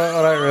school, mate.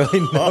 I don't really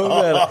know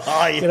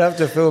about it. You'd have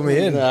to fill me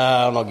in. No,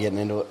 I'm not getting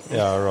into it.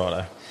 Yeah,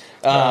 righto.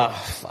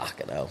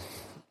 Fucking hell.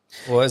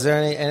 Well, is there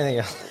anything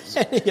else?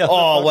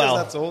 Oh, well.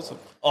 That's awesome.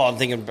 Oh, I'm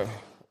thinking,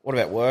 what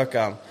about work?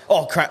 On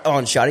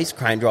Shuddies,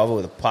 crane driver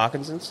with a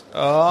Parkinson's.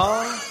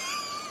 Oh,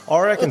 I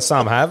reckon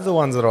some have the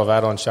ones that I've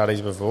had on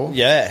Shuddies before.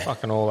 Yeah.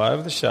 Fucking all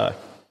over the show.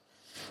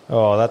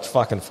 Oh, that's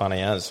fucking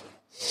funny as.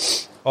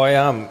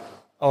 I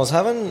was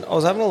having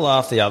a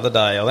laugh the other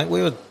day. I think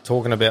we were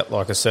talking about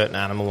like a certain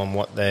animal and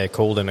what they're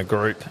called in a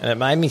group, and it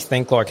made me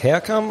think like, how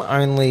come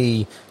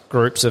only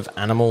groups of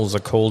animals are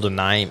called a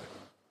name?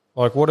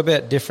 Like, what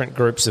about different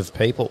groups of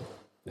people?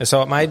 And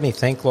so it made me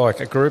think like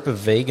a group of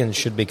vegans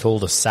should be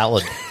called a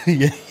salad.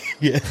 Yeah.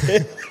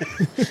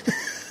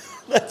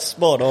 That's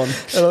spot on.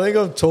 And I think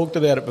I've talked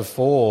about it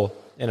before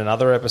in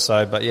another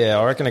episode, but yeah,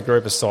 I reckon a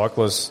group of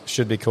cyclists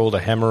should be called a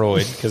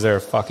hemorrhoid because they're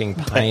a fucking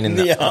pain in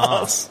the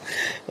ass.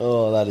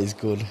 Oh, that is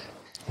good.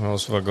 What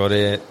else have I got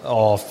here?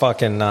 Oh,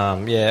 fucking,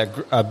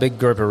 a big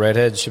group of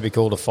redheads should be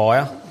called a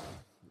fire.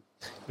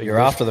 You're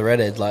after the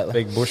redheads lately.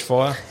 Big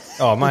bushfire.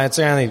 Oh, mate, it's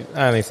the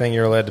only thing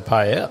you're allowed to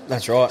pay out.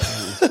 That's right.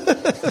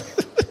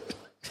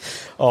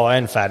 Oh,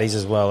 and fatties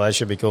as well. They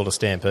should be called a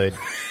stampede.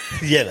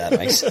 Yeah, that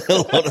makes a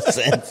lot of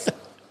sense.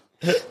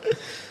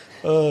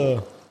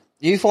 Do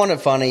you find it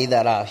funny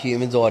that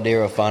humans'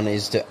 idea of fun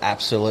is to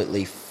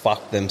absolutely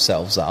fuck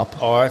themselves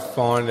up? I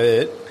find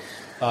it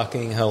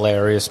fucking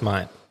hilarious,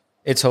 mate.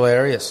 It's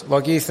hilarious.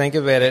 Like, you think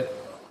about it,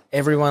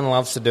 everyone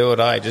loves to do it,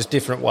 eh? Just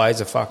different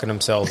ways of fucking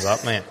themselves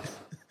up, man.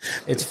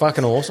 It's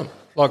fucking awesome.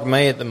 Like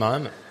me at the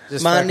moment.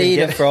 Just Monday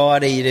to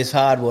Friday, you're just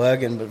hard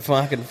working, but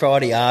fucking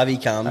Friday Harvey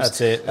comes. That's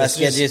it. Let's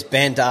get just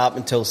bent up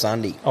until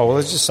Sunday. Oh, well,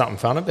 there's just something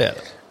fun about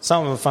it.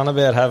 Something fun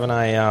about having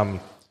a,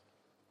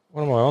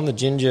 what am I on? The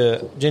ginger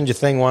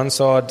thing one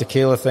side,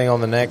 tequila thing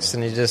on the next,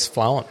 and you're just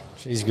flowing.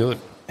 She's good.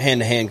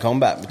 Hand-to-hand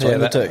combat between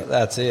the two.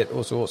 That's it.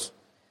 Awesome.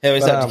 How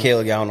is that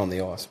tequila going on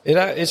the ice?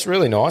 It's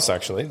really nice,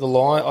 actually. I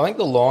think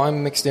the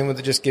lime mixed in with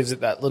it just gives it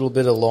that little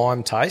bit of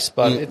lime taste,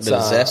 but it's bit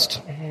of zest.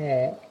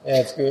 Yeah,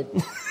 it's good.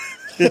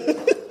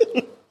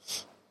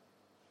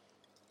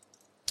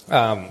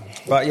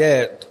 But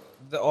yeah,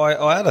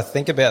 I had to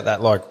think about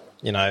that. Like,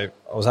 you know,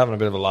 I was having a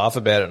bit of a laugh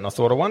about it, and I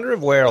thought, I wonder if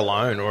we're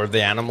alone or if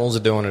the animals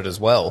are doing it as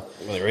well.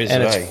 Well, there is,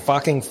 and it's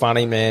fucking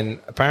funny, man.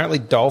 Apparently,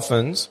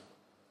 dolphins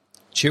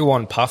chew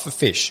on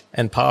pufferfish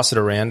and pass it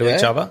around to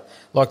each other.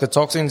 Like, the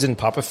toxins in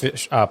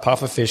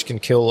pufferfish can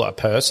kill a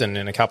person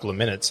in a couple of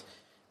minutes.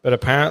 But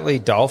apparently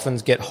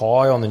dolphins get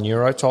high on the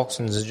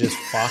neurotoxins and just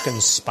fucking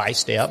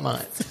spaced out,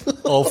 mate.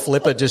 Old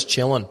flipper just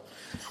chilling.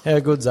 How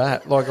good's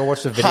that? Like, I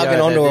watched a video.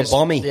 Hugging onto a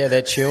bombie. Yeah,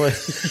 they're chilling.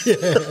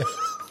 Yeah.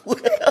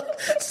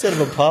 Instead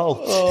of a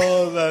pole.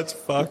 Oh, that's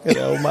fucking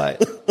hell, mate.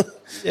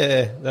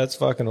 Yeah, that's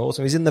fucking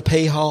awesome. He's in the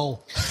pee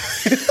hole.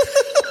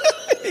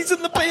 He's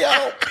in the pee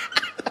hole.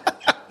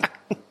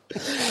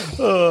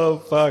 Oh,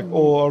 fuck.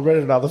 Oh, I read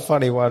another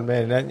funny one,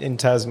 man. In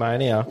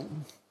Tasmania,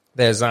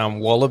 there's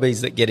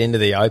wallabies that get into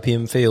the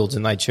opium fields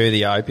and they chew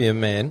the opium,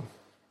 man.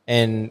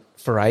 And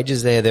for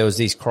ages there was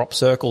these crop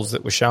circles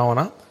that were showing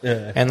up.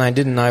 Yeah. And they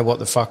didn't know what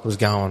the fuck was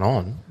going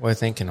on. We're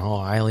thinking,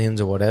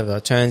 aliens or whatever.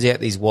 Turns out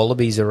these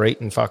wallabies are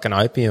eating fucking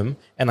opium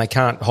and they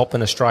can't hop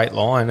in a straight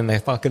line and they're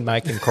fucking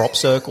making crop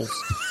circles.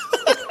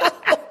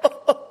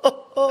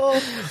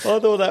 I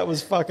thought that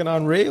was fucking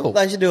unreal.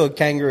 They should do a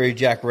Kangaroo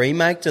Jack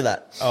remake to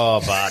that. Oh,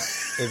 but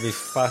it'd be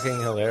fucking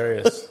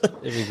hilarious.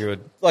 It'd be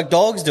good. Like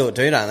dogs do it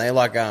too, don't they?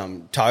 Like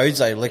toads,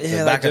 they lick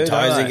the back of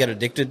toes and get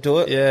addicted to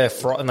it. Yeah,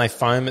 and they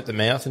foam at the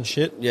mouth and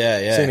shit.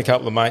 Yeah. Seen a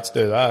couple of mates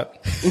do that.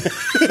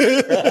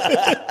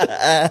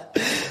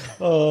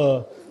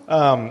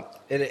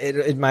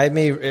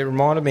 It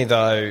reminded me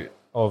though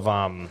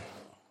of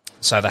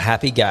so the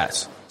happy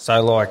gas.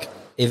 So like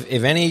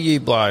if any of you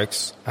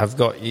blokes have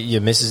got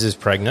your missus is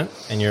pregnant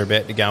and you're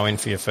about to go in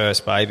for your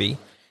first baby,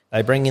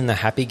 they bring in the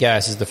happy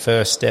gas as the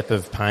first step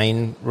of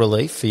pain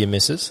relief for your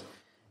missus.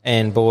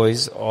 And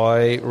boys,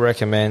 I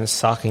recommend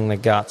sucking the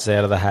guts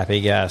out of the happy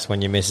gas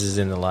when your missus is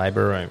in the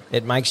labour room.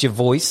 It makes your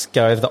voice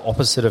go the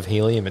opposite of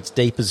helium. It's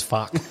deep as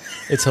fuck.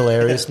 It's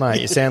hilarious,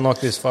 mate. You sound like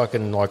this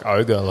fucking like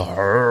ogre.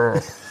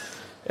 Like,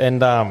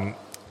 and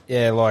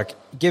like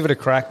give it a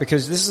crack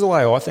because this is the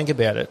way I think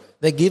about it.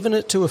 They're giving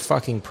it to a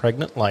fucking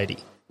pregnant lady.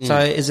 So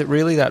is it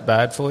really that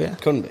bad for you?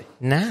 Couldn't be.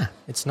 Nah,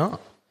 it's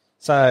not.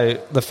 So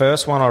the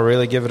first one, I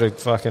really give it a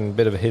fucking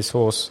bit of a hiss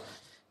horse.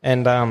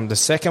 And the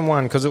second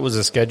one, because it was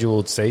a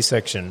scheduled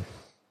C-section,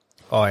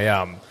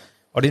 I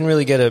didn't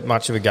really get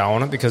much of a go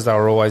on it because they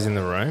were always in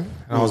the room.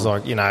 And I was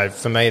like,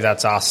 for me,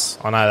 that's us.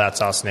 I know that's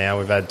us now.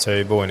 We've had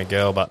two, boy and a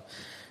girl. But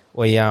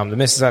the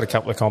missus had a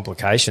couple of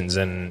complications,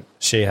 and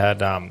she had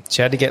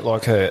to get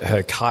like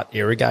her cut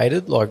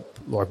irrigated, like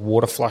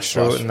water flush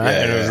through it and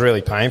that, and it was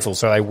really painful.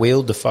 So they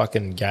wheeled the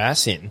fucking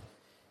gas in,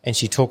 and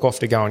she took off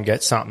to go and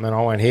get something, and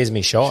I went, "Here's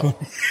me shot,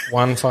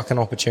 one fucking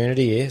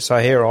opportunity here." So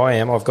here I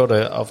am. I've got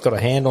a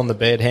hand on the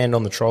bed, hand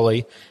on the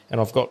trolley,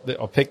 and I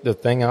picked the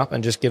thing up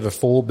and just give a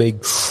 4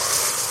 big.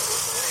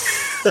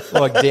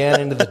 Like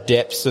down into the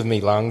depths of me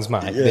lungs,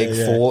 mate. Big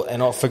 4,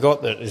 and I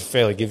forgot that it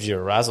fairly gives you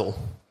a razzle.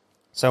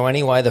 So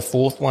anyway, the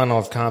 4th one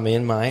I've come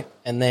in, mate,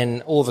 and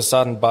then all of a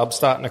sudden Bub's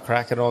starting to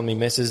crack it on me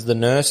missus. The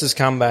nurse has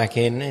come back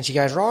in, and she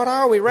goes, "Right,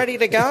 are we ready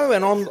to go?"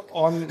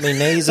 And my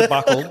knees are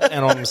buckled,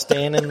 and I'm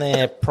standing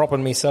there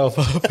propping myself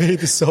up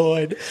either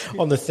side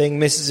on the thing.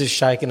 Missus is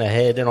shaking her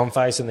head, and I'm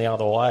facing the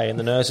other way, and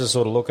the nurse is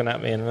sort of looking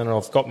at me, and then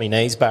I've got my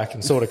knees back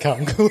and sort of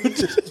come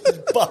good.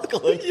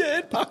 Buckling. Yeah,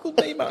 it buckled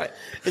me, mate.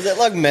 Is that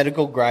like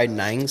medical grade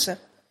names?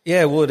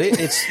 Yeah, well,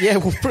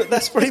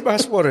 that's pretty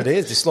much what it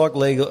is. It's like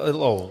legal.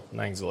 Well,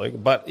 Nang's illegal,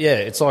 but yeah,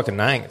 it's like a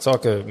Nang. It's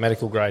like a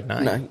medical grade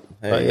name. No,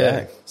 but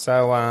yeah.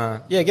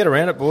 So get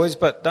around it, boys,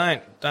 but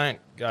don't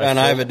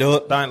overdo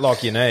it. Don't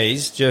lock your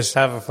knees. Just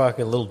have a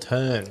fucking little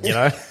turn, you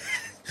know.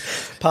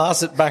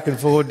 Pass it back and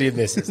forward to your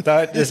missus.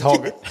 Don't just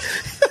hog it.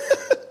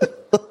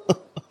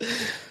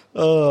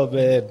 Oh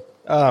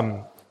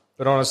man.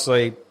 But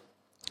honestly,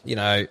 you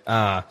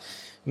know,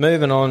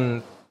 moving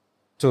on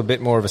to a bit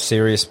more of a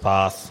serious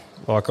path.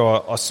 Like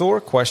I saw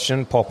a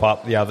question pop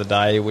up the other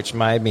day, which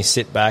made me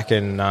sit back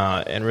and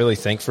really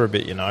think for a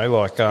bit. You know,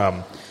 like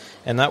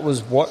and that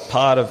was, what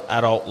part of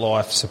adult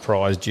life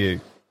surprised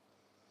you?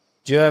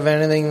 Do you have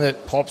anything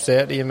that pops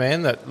out to you,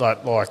 man? That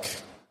like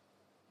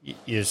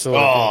you sort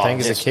of didn't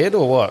think as a kid,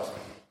 or what?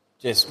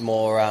 Just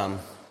more,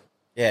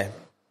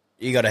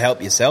 you got to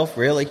help yourself,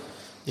 really.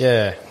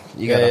 Yeah,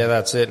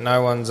 that's it.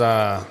 No one's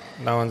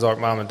like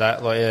mum and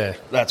dad. Like, yeah,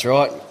 that's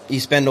right. You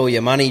spend all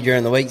your money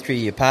during the week through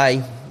your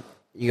pay.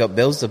 You got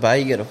bills to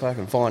pay. You got to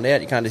fucking find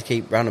out. You can't just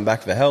keep running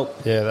back for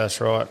help. Yeah,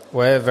 that's right.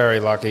 We're very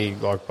lucky.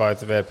 Like,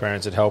 both of our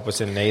parents would help us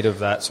in need of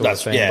that sort of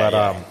thing.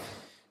 Yeah,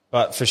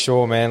 but for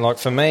sure, man. Like,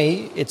 for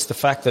me, it's the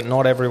fact that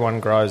not everyone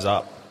grows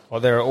up.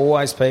 Like, there are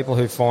always people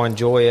who find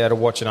joy out of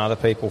watching other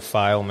people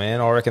fail,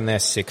 man. I reckon they're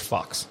sick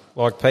fucks.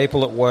 Like,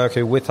 people at work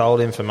who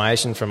withhold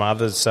information from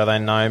others so they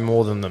know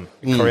more than them.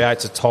 It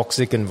creates a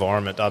toxic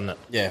environment, doesn't it?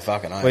 Yeah,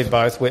 fucking oath. We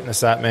both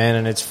witnessed that, man,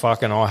 and it's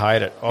fucking, I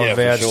hate it. I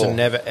vowed to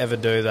never, ever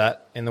do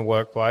that in the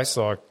workplace.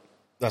 Like,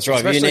 that's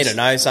right. If you need to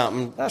know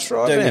something, that's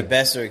right, do man. your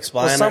best to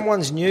explain it.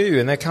 Someone's new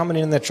and they're coming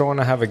in and they're trying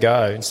to have a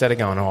go. Instead of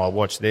going, "Oh,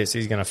 watch this,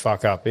 he's going to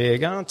fuck up here,"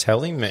 go and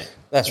tell him, man.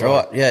 That's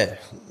right, yeah.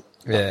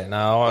 Yeah,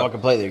 no. I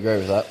completely agree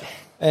with that.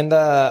 And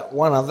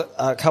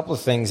a couple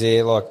of things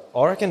here. Like,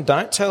 I reckon,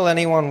 don't tell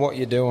anyone what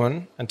you're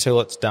doing until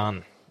it's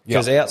done.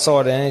 Because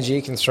outside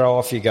energy can throw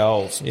off your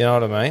goals. You know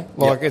what I mean?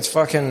 Like, it's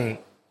fucking...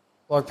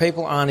 Like,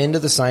 people aren't into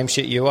the same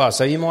shit you are.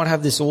 So you might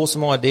have this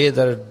awesome idea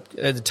that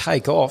it'd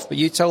take off, but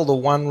you tell the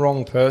one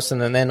wrong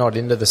person and they're not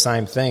into the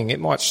same thing, it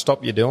might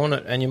stop you doing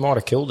it and you might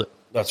have killed it.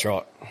 That's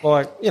right.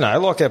 Like, you know,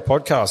 like our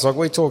podcast. Like,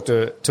 we talk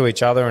to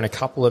each other and a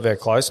couple of our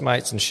close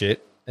mates and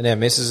shit, and our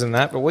missus and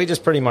that, but we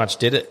just pretty much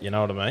did it, you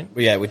know what I mean?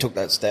 Well, yeah, we took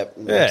that step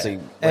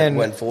and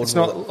went forward. It's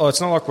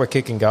not like we're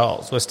kicking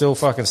goals. We're still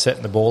fucking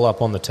setting the ball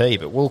up on the tee,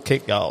 but we'll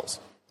kick goals.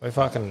 I've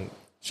learned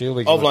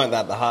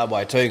that the hard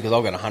way too, because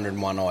I've got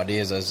 101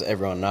 ideas, as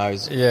everyone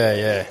knows.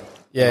 Yeah,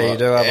 you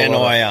do have and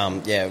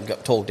I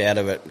got talked out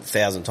of it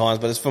 1,000 times,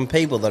 but it's from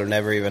people that have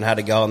never even had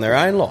a go in their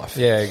own life.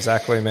 Yeah,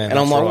 exactly, man. And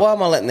I'm like, why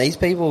am I letting these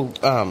people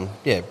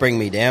bring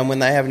me down when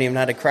they haven't even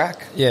had a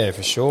crack? Yeah,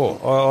 for sure.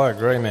 I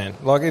agree, man.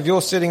 Like, if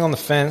you're sitting on the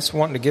fence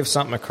wanting to give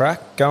something a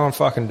crack, go and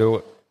fucking do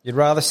it. You'd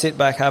rather sit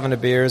back having a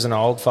beer as an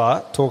old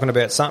fart, talking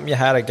about something you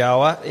had a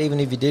go at, even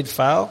if you did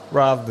fail,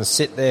 rather than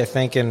sit there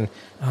thinking,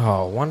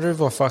 "Oh, I wonder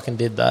if I fucking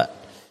did that."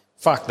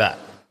 Fuck that.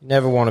 You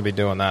never want to be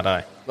doing that,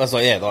 eh? That's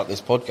like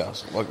this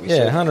podcast. Like we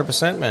said.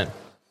 100%, man.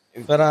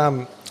 But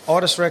I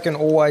just reckon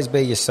always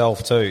be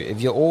yourself too.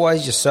 If you're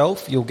always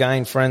yourself, you'll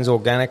gain friends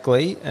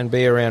organically and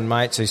be around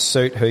mates who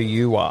suit who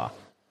you are.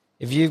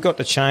 If you've got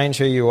to change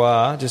who you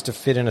are just to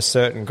fit in a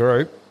certain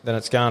group, then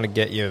it's going to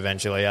get you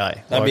eventually, eh?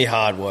 That'd be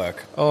hard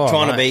work.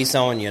 Trying to be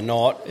someone you're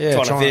not,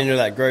 trying to fit into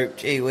that group,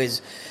 gee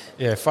whiz.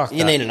 Yeah, fuck that.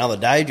 You need another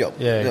day job.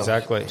 Yeah,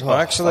 exactly.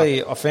 I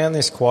found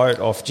this quote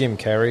off Jim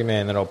Carrey,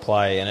 man, that I'll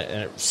play, and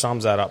it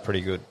sums that up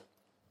pretty good.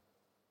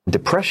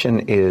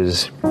 Depression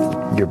is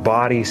your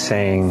body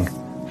saying,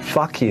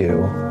 "Fuck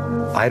you,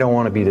 I don't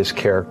want to be this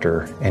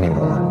character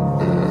anymore.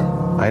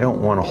 I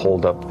don't want to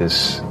hold up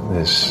this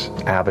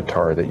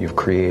avatar that you've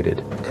created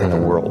in the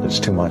world. It's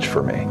too much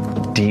for me."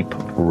 Deep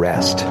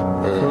rest.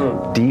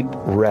 Deep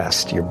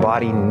rest. Your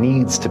body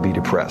needs to be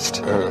depressed.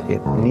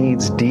 It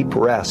needs deep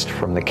rest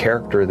from the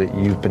character that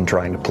you've been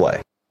trying to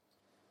play.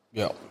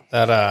 Yeah.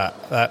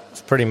 That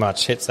pretty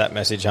much hits that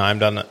message home,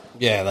 doesn't it?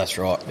 Yeah, that's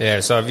right. Yeah,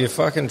 so if you're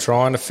fucking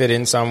trying to fit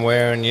in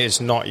somewhere and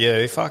it's not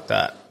you, fuck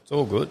that. It's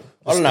all good.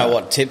 I don't know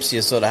what tips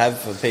you sort of have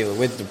for people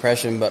with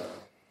depression, but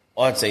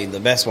I'd say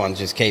the best one's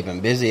just keep them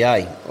busy,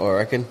 I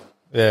reckon.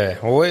 Yeah,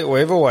 well,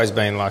 we've always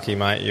been lucky,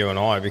 mate, you and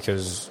I,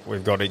 because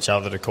we've got each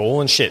other to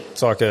call and shit.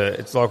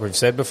 It's like we've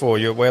said before,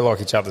 we're like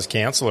each other's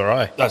counsellor,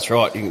 eh? That's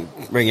right. You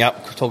can ring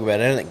up, talk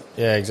about anything.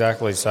 Yeah,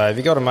 exactly. So if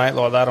you got a mate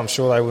like that, I'm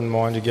sure they wouldn't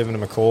mind you giving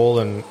them a call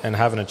and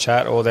having a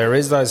chat. Or there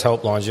is those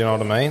helplines, you know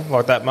what I mean?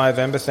 Like that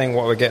Movember thing,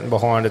 what we're getting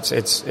behind,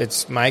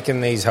 it's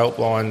making these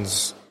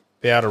helplines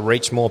be able to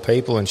reach more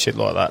people and shit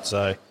like that.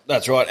 So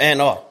that's right.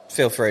 And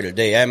feel free to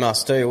DM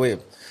us too.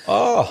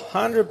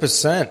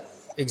 100%.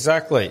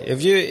 Exactly.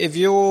 If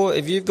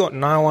you've got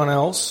no one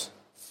else,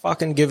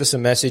 fucking give us a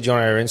message on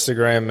our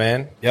Instagram,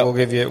 man.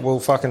 Yep. We'll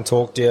fucking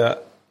talk to you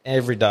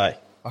every day.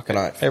 Fucking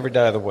oath. Every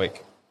day of the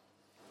week.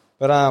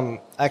 But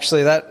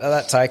actually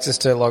that takes us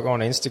to like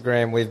on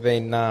Instagram we've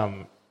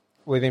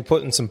been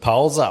putting some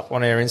polls up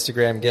on our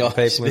Instagram, getting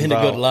people it's been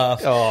involved. a good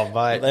laugh. Oh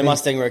mate. They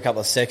must think we're a couple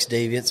of sex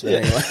deviants, but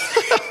anyway.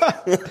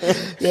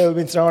 Yeah, we've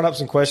been throwing up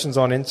some questions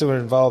on into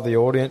and involve the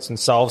audience and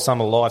solve some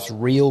of life's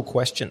real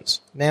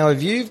questions. Now,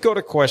 if you've got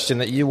a question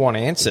that you want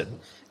answered,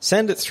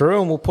 send it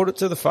through and we'll put it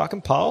to the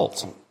fucking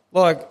polls.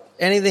 Like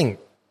anything.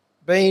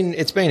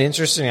 It's been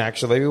interesting,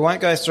 actually. We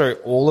won't go through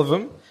all of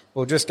them.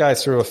 We'll just go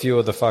through a few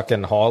of the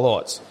fucking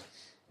highlights.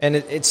 And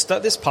it's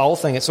this poll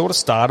thing, it sort of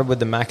started with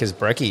the Macca's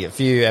Brekkie a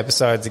few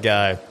episodes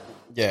ago.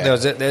 Yeah.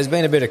 There's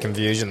been a bit of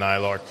confusion, though.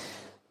 Like,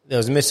 there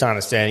was a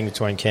misunderstanding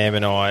between Cam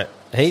and I.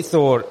 He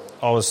thought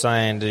I was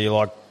saying, do you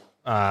like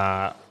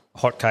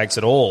hotcakes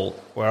at all?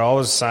 Where I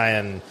was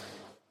saying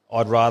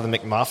I'd rather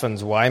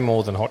McMuffins way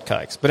more than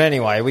hotcakes. But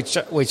anyway, we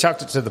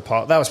chucked it to the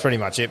poll. That was pretty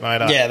much it,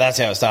 mate. Yeah, that's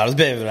how it started. It was a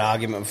bit of an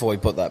argument before we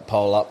put that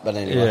poll up, but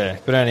anyway. Yeah,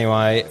 but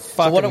anyway,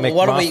 fucking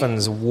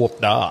McMuffins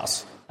whooped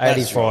ass.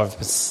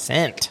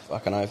 85%.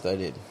 Fucking oath they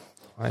did.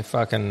 I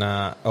fucking...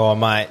 oh,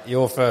 mate,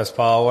 your first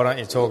poll. Why don't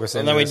you talk us into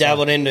And then we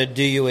dabbled into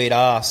do you eat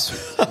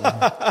ass?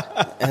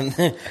 And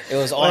it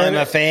was I'm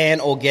a fan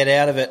or get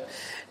out of it.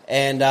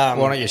 And why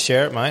don't you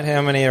share it, mate?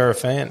 How many are a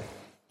fan?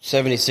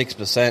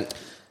 76%.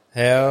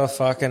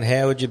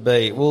 How would you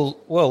be? Well,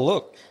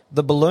 look,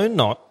 the balloon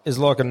knot is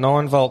like a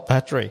 9-volt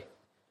battery.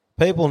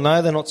 People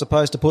know they're not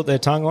supposed to put their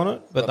tongue on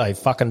it, but they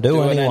fucking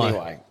do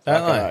anyway.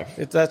 Don't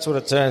they? That's what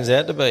it turns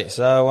out to be.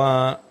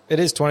 So it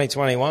is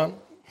 2021.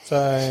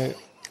 So,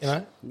 you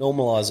know.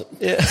 Normalise it.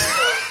 Yeah.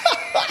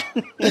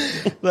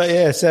 But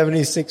yeah,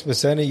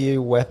 76% of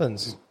you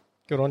weapons.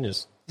 Good on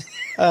yous.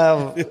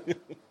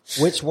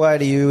 Which way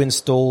do you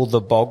install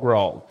the bog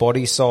roll?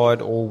 Body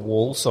side or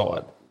wall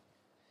side?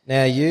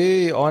 Now,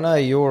 I know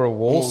you're a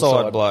wall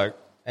side bloke,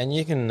 and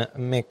you can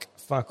mick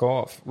fuck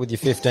off with your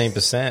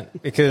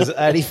 15% because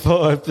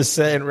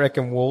 85%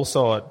 reckon wall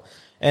side.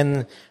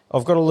 And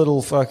I've got a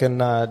little fucking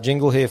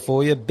jingle here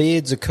for you.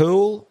 Beards are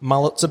cool,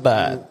 mullets are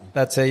bad.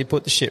 That's how you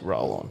put the shit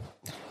roll on.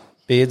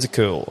 Beards are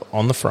cool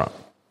on the front.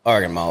 I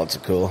reckon mullets are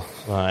cool.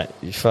 Mate,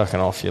 you fucking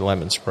off your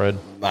lemon spread.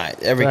 Mate,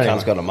 every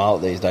cunt's got a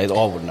mullet these days.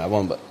 I wouldn't have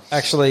one, but...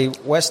 Actually,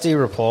 Westy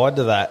replied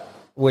to that,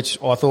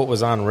 which I thought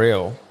was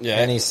unreal. Yeah.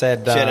 And he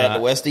said... Shout out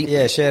to Westy.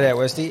 Yeah, shout out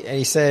Westy. And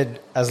he said,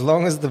 as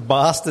long as the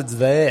bastard's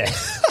there...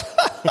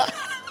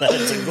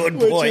 That's a good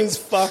point. Which is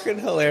fucking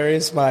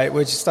hilarious, mate,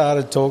 which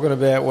started talking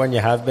about when you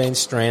have been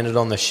stranded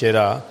on the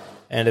shitter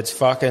and it's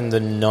fucking the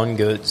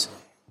non-goods,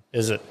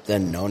 is it? The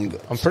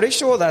non-goods. I'm pretty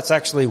sure that's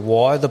actually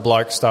why the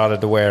bloke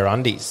started to wear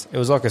undies. It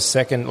was like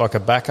a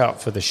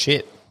backup for the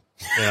shit,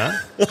 you know?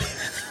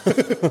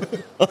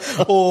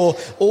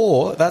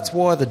 or that's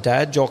why the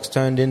dad jocks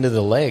turned into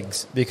the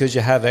legs, because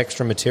you have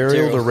extra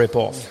material to rip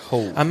off.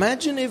 Oh.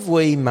 Imagine if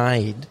we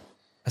made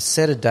a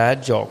set of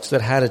dad jocks that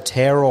had a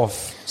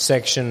tear-off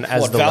section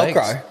as the Velcro?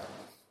 legs.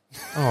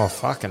 Oh,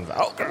 fucking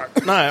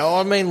Velcro. No,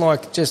 I mean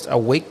like just a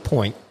weak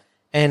point.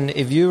 And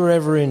if you were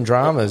ever in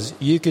dramas,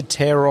 you could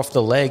tear off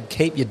the leg,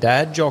 keep your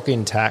dad jock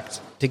intact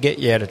to get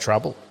you out of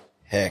trouble.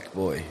 Heck,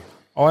 boy.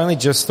 I only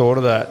just thought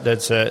of that.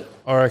 That's it.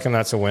 I reckon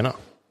that's a winner.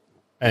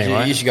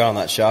 Anyway. You should go on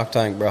that Shark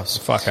Tank, bro.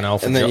 Fucking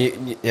alpha and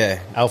then jock. yeah.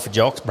 Alpha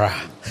jocks, bruh.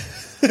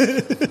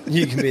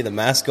 You can be the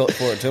mascot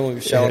for it too.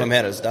 We're showing them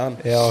how it's done.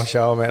 Yeah, I'll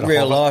show them how to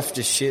Real hover. life,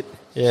 just shit.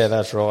 Yeah,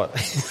 that's right.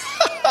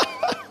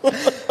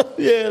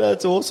 Yeah,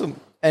 that's awesome.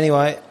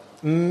 Anyway,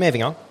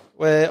 moving on.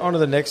 We're on to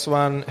the next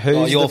one.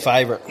 Who's your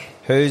favourite?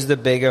 Who's the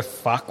bigger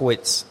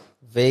fuckwits,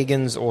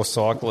 vegans or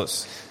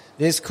cyclists?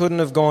 This couldn't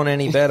have gone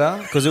any better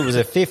because it was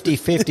a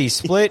 50-50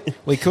 split.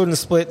 We couldn't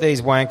split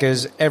these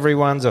wankers.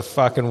 Everyone's a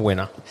fucking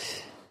winner.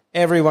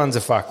 Everyone's a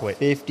fuckwit.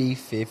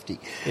 50-50.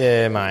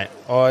 Yeah, mate.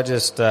 I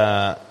just...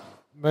 going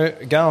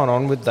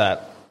on with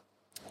that,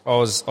 I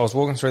was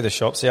walking through the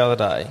shops the other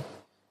day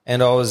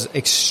and I was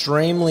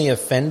extremely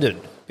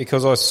offended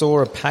because I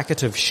saw a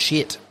packet of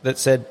shit that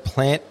said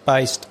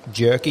plant-based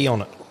jerky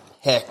on it.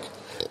 Heck.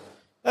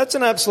 That's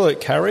an absolute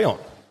carry-on.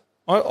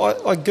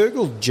 I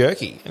Googled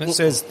jerky and it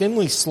says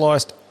thinly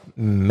sliced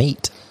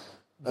meat.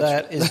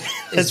 That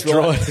is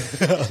dried.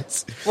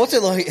 What's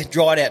it like?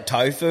 Dried out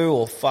tofu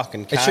or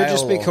fucking kale? It should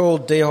just be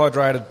called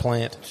dehydrated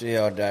plant.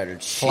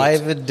 Dehydrated shit.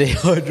 Flavoured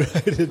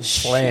dehydrated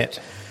plant.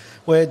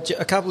 We're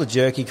a couple of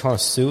jerky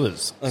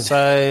connoisseurs.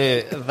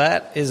 So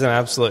that is an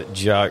absolute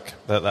joke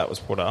that was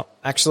put up.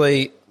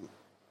 Actually,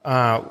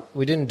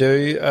 We didn't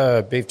do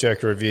a beef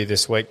jerky review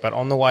this week, but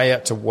on the way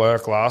out to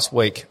work last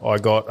week, I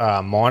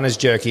got Miner's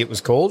Jerky, it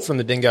was called, from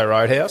the Dingo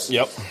Roadhouse.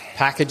 Yep.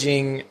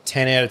 Packaging,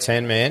 10 out of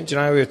 10, man. Do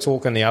you know, we were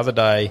talking the other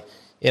day,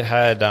 it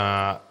had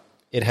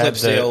Clip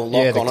seal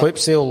lock on it. clip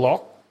seal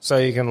lock, so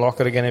you can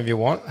lock it again if you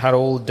want. Had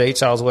all the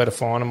details where to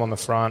find them on the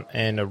front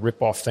and a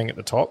rip-off thing at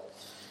the top.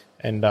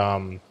 And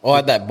I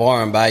had that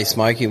Byron Bay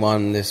smoky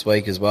one this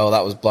week as well.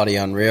 That was bloody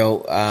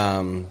unreal.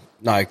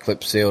 No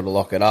clip seal to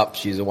lock it up.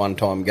 She's a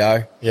one-time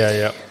go.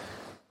 yeah.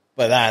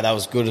 But that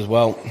was good as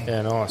well.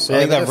 Yeah, nice. I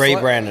think they've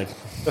rebranded.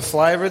 The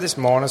flavour of this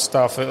Miner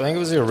stuff, I think it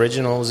was the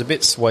original. It was a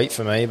bit sweet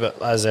for me, but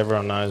as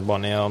everyone knows by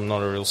now, I'm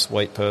not a real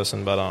sweet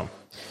person. But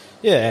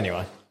yeah,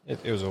 anyway,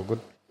 it was all good.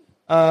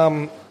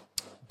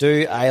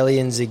 Do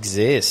aliens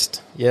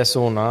exist? Yes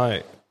or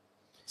no?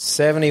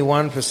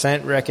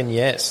 71% reckon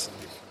yes.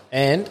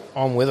 And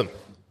I'm with them.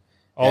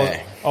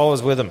 I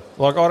was with them.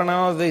 Like, I don't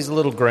know if these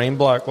little green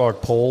bloke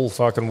like Paul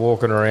fucking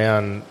walking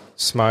around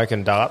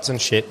smoking darts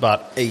and shit,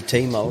 but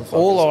E.T. motherfuckers.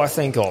 all I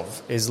think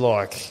of is,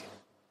 like,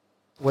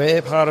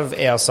 we're part of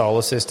our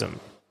solar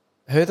system.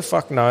 Who the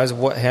fuck knows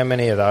how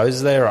many of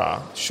those there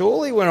are?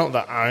 Surely we're not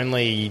the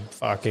only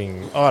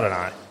fucking... I don't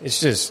know.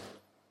 It's just...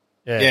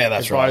 Yeah,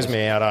 that's it right. blows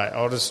me out.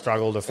 I'll just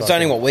struggle to fucking... It's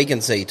only what we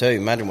can see too.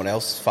 Imagine what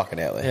else is fucking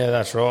out there. Yeah,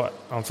 that's right.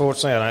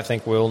 Unfortunately, I don't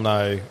think we'll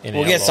know in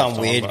We'll our get some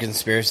lifetime, weird but-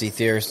 conspiracy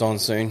theorist on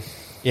soon.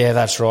 Yeah,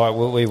 that's right.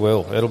 We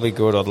will. It'll be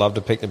good. I'd love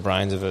to pick the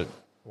brains of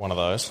one of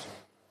those.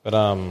 But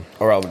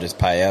Or I would just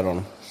pay out on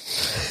them.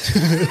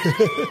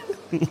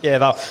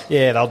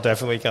 they'll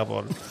definitely come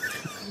on.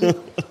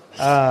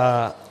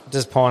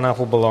 Does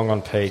pineapple belong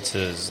on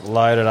pizzas?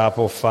 Load it up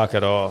or fuck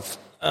it off?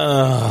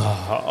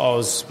 I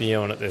was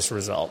spewing at this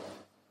result.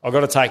 I've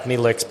got to take me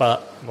licks,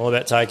 but more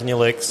about taking your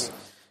licks.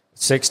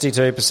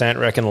 62%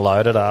 reckon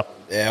load it up.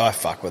 Yeah, I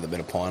fuck with a bit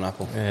of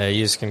pineapple. Yeah,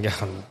 you just can go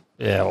and...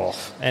 Yeah, well,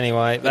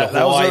 anyway, that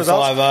That was the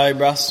result. 5-0,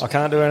 bruss. I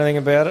can't do anything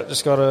about it.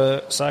 Just got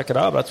to soak it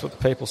up. That's what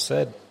the people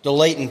said.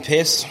 Delete and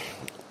piss.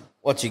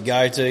 What you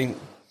go to?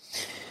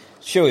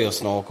 Shoey or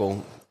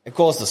snorkel? Of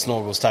course the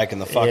snorkel's taking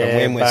the fucking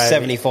win with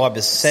baby.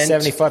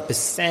 75%.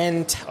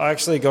 75%. I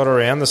actually got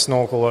around the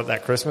snorkel at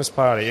that Christmas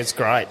party. It's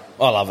great.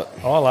 I love it.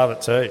 I love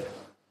it too.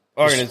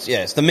 I reckon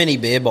it's the mini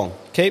beer bong.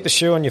 Keep a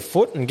shoe on your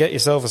foot and get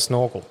yourself a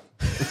snorkel.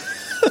 Fucking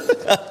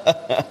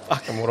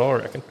what I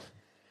reckon.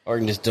 I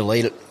reckon just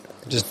delete it.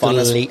 Just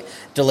delete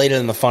it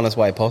in the funnest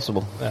way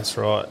possible. That's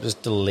right.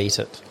 Just delete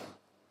it.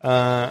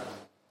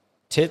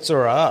 Tits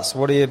or ass?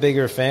 What are you a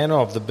bigger fan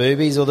of, the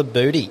boobies or the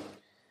booty?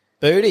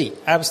 Booty.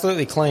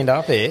 Absolutely cleaned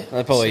up here.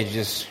 That probably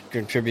just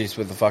contributes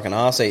with the fucking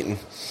arse eating.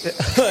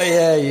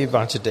 Yeah, you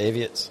bunch of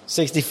deviants.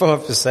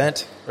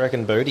 65%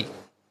 reckon booty.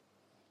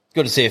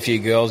 Good to see a few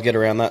girls get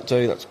around that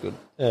too. That's good.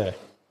 Yeah.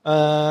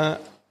 How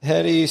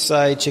do you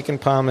say chicken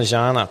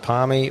parmigiana?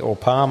 Parmy or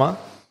parma?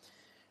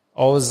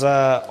 I was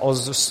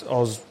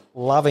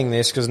loving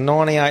this because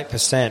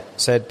 98%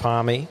 said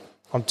parmy.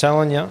 I'm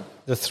telling you,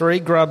 the three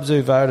grubs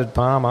who voted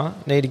parma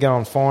need to go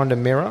and find a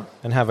mirror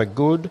and have a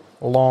good,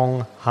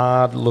 long,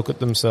 hard look at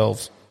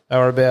themselves. They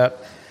were about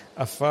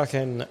a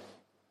fucking...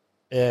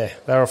 Yeah,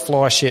 they were a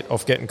fly shit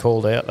off getting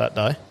called out that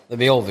day. They'd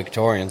be all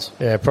Victorians.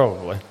 Yeah,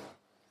 probably.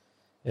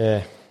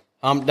 Yeah.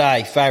 Hump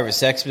day, favourite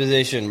sex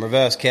position,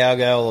 reverse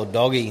cowgirl or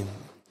doggy?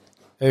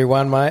 Who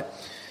won, mate?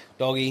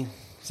 Doggy.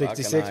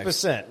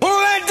 66%. Who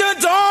let the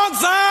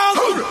dogs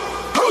out?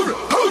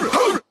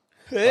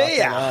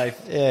 Yeah,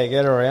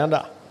 get around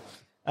her.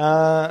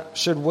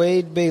 Should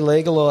weed be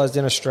legalised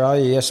in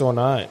Australia, yes or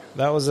no?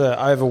 That was an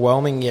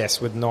overwhelming yes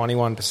with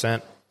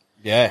 91%.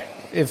 Yeah.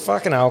 If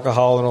fucking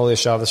alcohol and all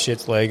this other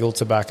shit's legal,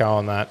 tobacco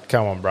and that,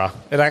 come on, bruh.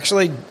 It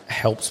actually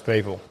helps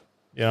people.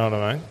 You know what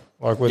I mean?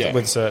 Like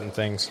with certain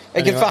things.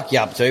 It can fuck you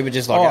up too, but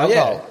just like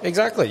alcohol. Yeah,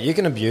 exactly. You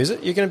can abuse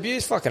it. You can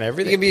abuse fucking You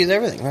everything. can abuse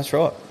everything, that's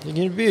right. You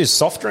can abuse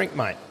soft drink,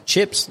 mate.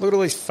 Chips. Look at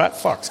all these fat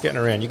fucks getting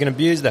around. You can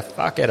abuse the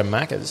fuck out of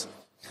Maccas.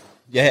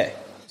 Yeah.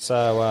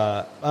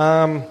 So,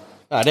 No,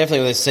 definitely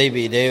with this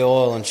CBD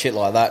oil and shit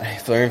like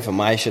that, for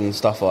information and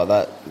stuff like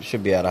that, you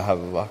should be able to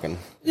have a fucking...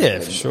 yeah,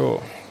 for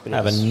sure.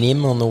 Have a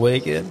nim on the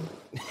weekend.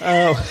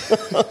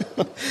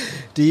 Oh.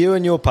 Do you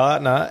and your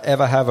partner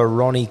ever have a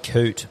Ronnie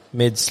Coot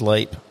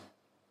mid-sleep?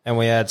 And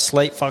we had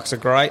sleep fucks are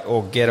great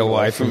or get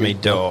away from me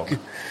dog.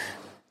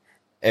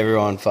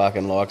 Everyone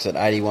fucking likes it.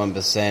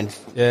 81%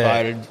 Yeah.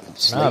 voted.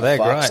 Sleep they're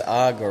fucks great.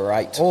 are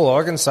great. All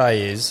I can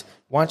say is,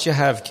 once you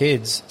have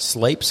kids,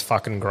 sleep's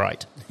fucking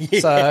great.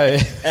 So,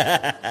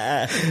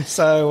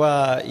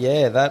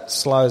 that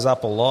slows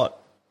up a lot.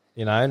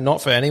 You know,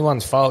 not for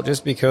anyone's fault,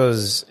 just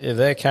because if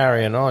they're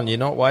carrying on, you're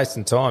not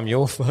wasting time,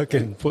 you're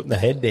fucking putting the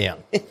head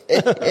down.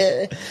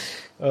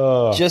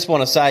 Just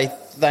want to say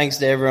thanks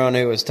to everyone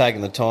who has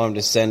taken the time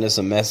to send us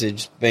a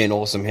message. Been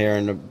awesome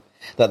hearing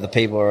that the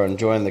people are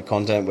enjoying the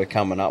content we're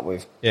coming up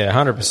with. Yeah,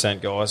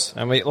 100%, guys.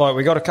 And we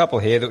got a couple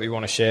here that we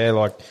want to share.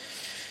 Like,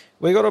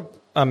 we got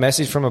a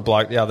message from a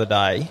bloke the other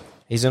day.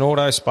 He's an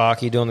auto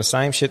sparky doing the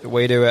same shit that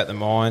we do at the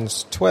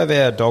mines.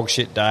 12-hour dog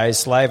shit days,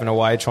 slaving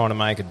away trying to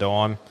make a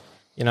dime.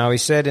 You know, he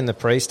said in the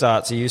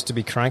pre-starts he used to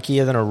be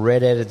crankier than a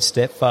red-headed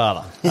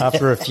stepfather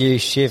after a few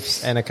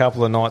shifts and a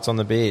couple of nights on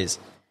the beers.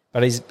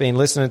 But he's been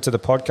listening to the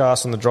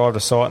podcast on the drive to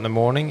site in the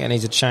morning, and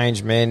he's a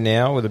changed man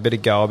now with a bit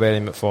of go about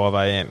him at 5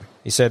 a.m.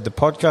 He said, the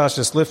podcast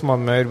just lifts my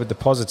mood with the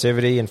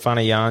positivity and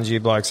funny yarns you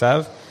blokes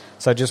have.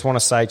 So I just want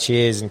to say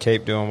cheers and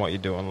keep doing what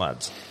you're doing,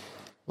 lads.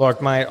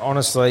 Like, mate,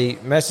 honestly,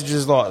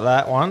 messages like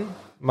that one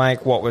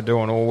make what we're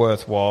doing all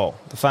worthwhile.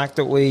 The fact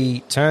that we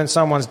turned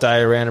someone's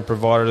day around and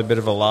provided a bit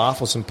of a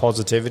laugh or some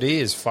positivity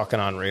is fucking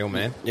unreal,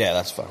 man. Yeah,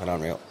 that's fucking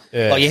unreal.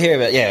 Yeah. Like, you hear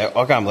about,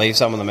 I can't believe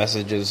some of the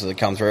messages that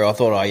come through. I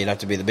thought, you'd have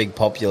to be the big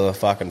popular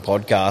fucking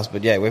podcast.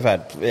 But, we've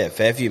had a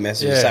fair few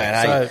messages saying,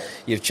 hey,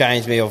 you've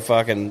changed me, or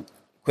fucking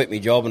quit my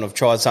job and I've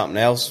tried something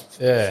else.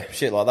 Yeah.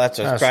 Shit like that.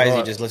 So it's crazy.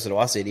 Right. Just listen to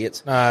us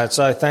idiots. No,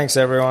 so thanks,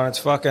 everyone.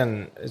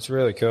 It's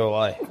really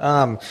cool,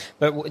 eh?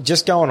 But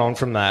just going on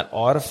from that,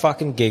 I had a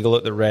fucking giggle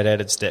at the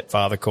red-headed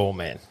stepfather call,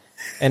 man.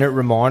 And it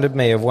reminded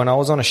me of when I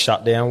was on a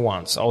shutdown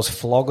once. I was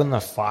flogging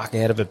the fuck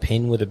out of a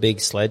pin with a big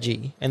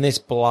sledgy, and this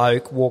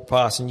bloke walked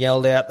past and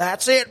yelled out,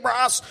 "That's it,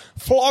 Russ!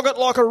 Flog it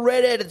like a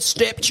red-headed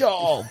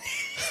stepchild!"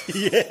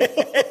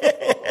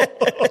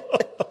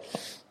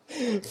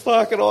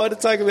 Fucking, I had to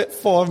take about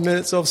 5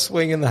 minutes off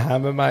swinging the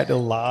hammer, mate, to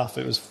laugh.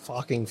 It was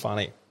fucking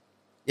funny.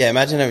 Yeah,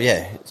 imagine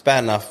it's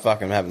bad enough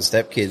fucking having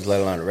stepkids,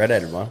 let alone a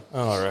red-headed one.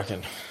 Oh, I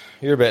reckon.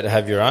 You're about to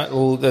have your own.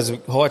 Well, there's a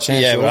high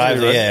chance.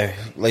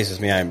 At least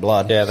it's my own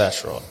blood. Yeah,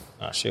 that's right.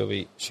 No, she'll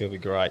be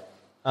great.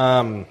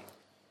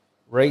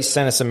 Reese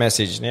sent us a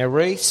message. Now,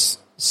 Reese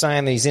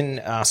saying he's in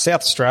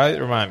South Australia at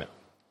the moment.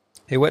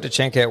 He went to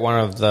check out one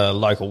of the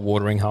local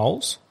watering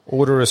holes,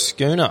 order a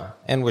schooner,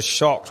 and was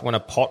shocked when a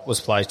pot was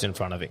placed in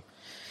front of him.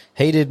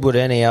 He did what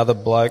any other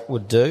bloke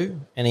would do,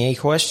 and he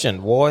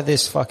questioned why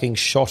this fucking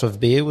shot of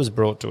beer was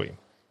brought to him.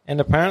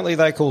 And apparently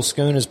they call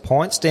schooners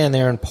pints down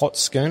there and pot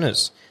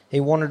schooners. He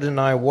wanted to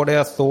know what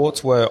our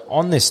thoughts were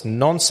on this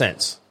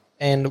nonsense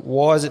and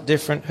why is it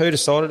different? Who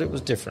decided it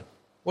was different?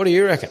 What do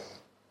you reckon?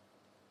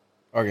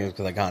 I reckon it's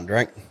because they can't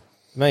drink.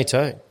 Me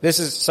too.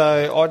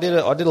 I did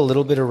a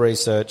little bit of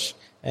research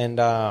and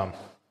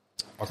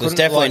it's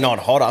definitely not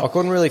hotter. I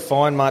couldn't really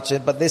find much,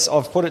 but this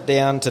I've put it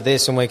down to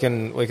this, and we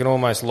can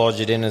almost lodge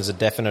it in as a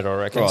definite, I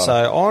reckon. Right. So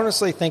I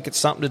honestly think it's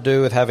something to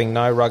do with having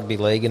no rugby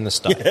league in the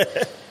state.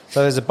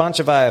 So there's a bunch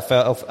of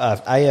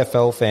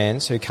AFL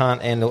fans who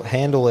can't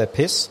handle their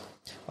piss.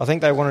 I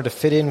think they wanted to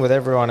fit in with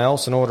everyone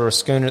else and order a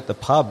schooner at the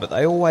pub, but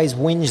they always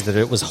whinged that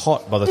it was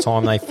hot by the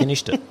time they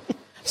finished it.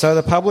 So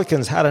the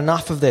publicans had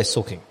enough of their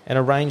sooking and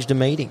arranged a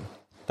meeting.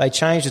 They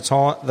changed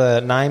the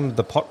name of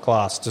the pot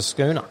class to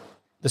schooner.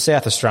 The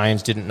South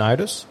Australians didn't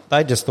notice.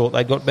 They just thought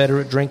they'd got better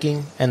at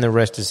drinking, and the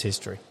rest is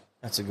history.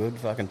 That's a good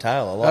fucking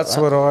tale. I like That's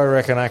that. what I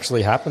reckon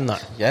actually happened, though.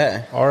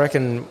 Yeah. I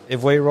reckon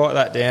if we write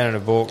that down in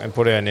a book and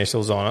put our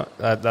initials on it,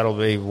 that'll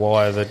be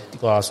why the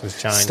glass was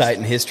changed. State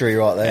and history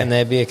right there. And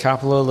there'd be a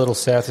couple of little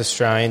South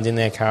Australians in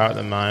their car at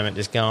the moment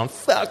just going,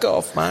 fuck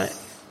off, mate.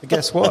 But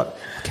guess what?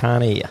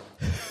 Can't hear you.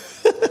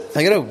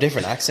 They got a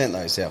different accent,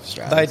 though, South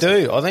Australians. They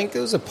do. I think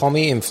there was a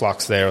Pommy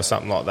influx there or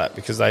something like that,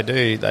 because they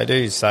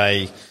do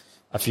say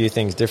a few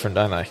things different,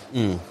 don't they?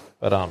 Mm.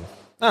 But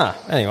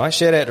anyway,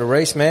 shout out to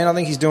Reese, man. I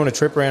think he's doing a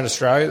trip around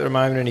Australia at the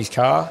moment in his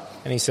car,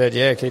 and he said,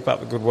 keep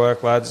up the good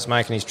work, lads. It's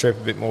making his trip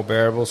a bit more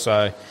bearable,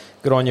 so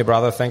good on you,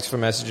 brother. Thanks for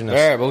messaging us.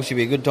 Bearable should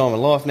be a good time of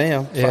life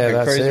now. Yeah,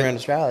 that's cruising it. around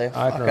Australia.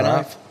 Fucking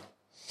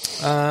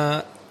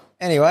oath.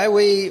 Anyway,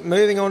 we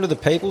moving on to the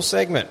people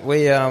segment.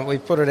 We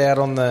put it out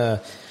on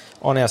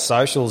our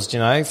socials,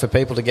 for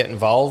people to get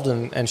involved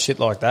and shit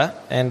like that,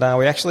 and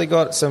we actually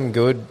got some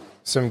good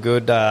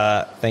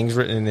things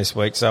written in this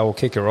week, so we'll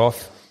kick her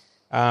off.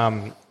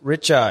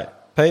 Richo,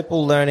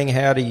 people learning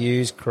how to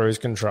use cruise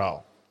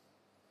control.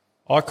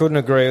 I couldn't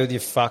agree with you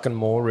fucking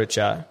more,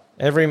 Richo.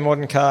 Every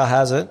modern car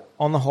has it.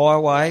 On the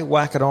highway,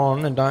 whack it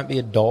on and don't be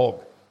a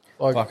dog.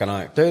 Fucking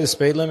oath. Do the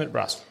speed limit,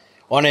 Russ.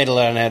 I need to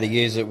learn how to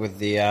use it with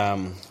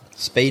the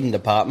speeding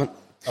department.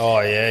 Oh,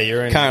 yeah,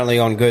 you're in. Currently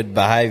on good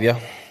behaviour.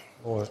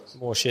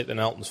 More shit than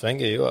Elton's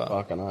finger, you are.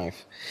 Fucking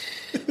oath.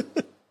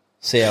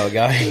 See how it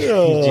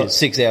goes.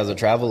 6 hours of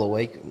travel a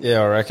week.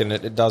 Yeah, I reckon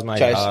it does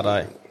make it hard,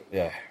 eh?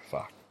 Yeah,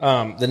 fuck.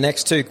 The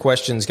next two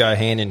questions go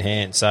hand in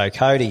hand. So,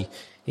 Cody,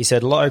 he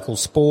said local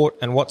sport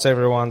and what's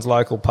everyone's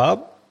local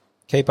pub?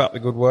 Keep up the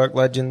good work,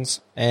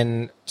 legends.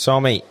 And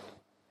Tommy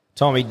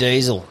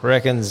Diesel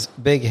reckons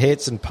big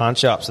hits and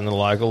punch-ups in the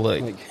local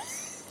league.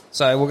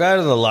 So we'll go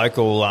to the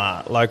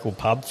local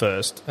pub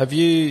first. Have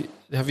you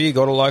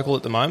got a local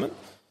at the moment?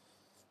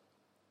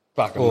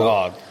 Fucking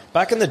God.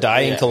 Back in the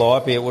day in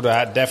Calliope, it would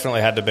have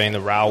definitely had to be in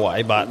the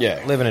railway, but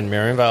living in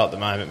Mirrenvale at the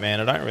moment, man,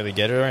 I don't really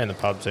get around the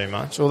pub too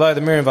much. Although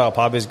the Mirrenvale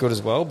pub is good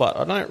as well, but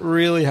I don't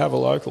really have a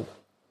local.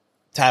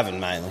 Tavern,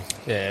 mainly.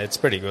 Yeah, it's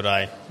pretty good,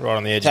 eh? Right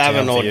on the edge of town.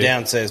 Tavern or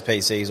downstairs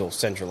PCs or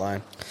Central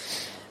Lane.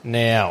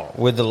 Now,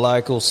 with the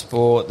local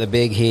sport, the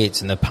big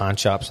hits and the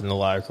punch-ups in the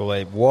local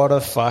league, what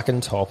a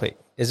fucking topic.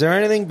 Is there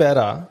anything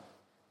better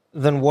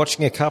than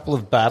watching a couple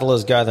of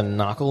battlers go the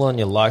knuckle on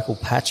your local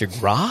patch of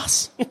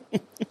grass?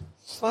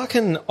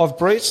 I've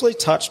briefly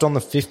touched on the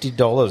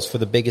 $50 for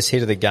the biggest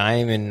hit of the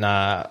game in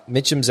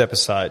Mitchum's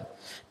episode,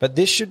 but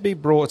this should be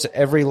brought to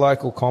every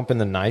local comp in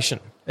the nation,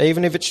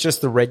 even if it's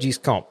just the Reggie's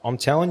comp. I'm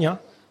telling you,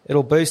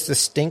 it'll boost the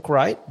stink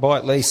rate by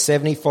at least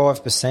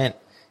 75%.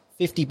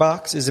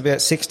 $50 is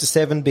about 6 to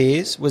 7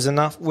 beers,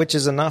 which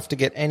is enough to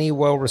get any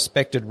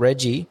well-respected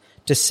Reggie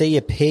to see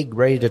a pig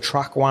ready to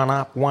truck one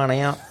up, one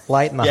out,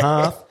 late in the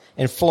half,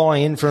 and fly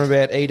in from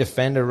about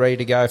E-Defender ready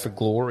to go for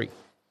glory.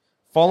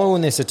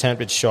 Following this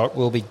attempted shot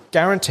will be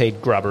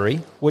guaranteed grubbery,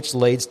 which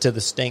leads to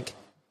the stink.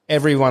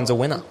 Everyone's a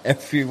winner.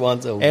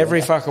 Everyone's a winner. Every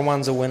fucking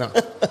one's a winner.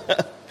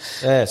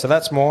 Yeah, so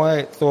that's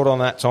my thought on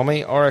that,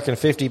 Tommy. I reckon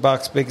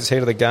 $50, biggest hit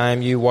of the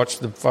game. You watch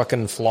the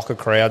fucking flock of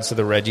crowds to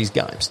the Reggie's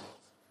games.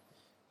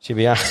 Should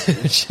be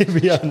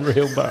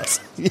unreal, buzz.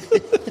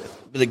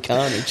 Bit of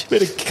carnage.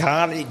 Bit of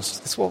carnage.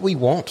 That's what we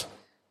want.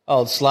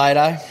 Old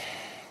Slato.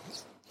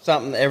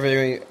 Something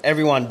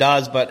everyone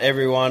does, but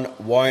everyone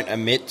won't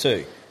admit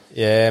to.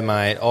 Yeah,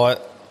 mate.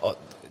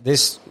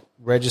 This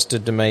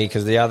registered to me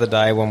because the other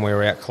day when we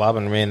were out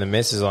clubbing, me and the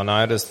missus, I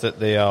noticed that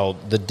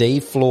the D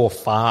floor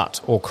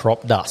fart or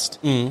crop dust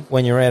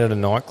when you're out at a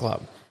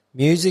nightclub,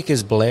 music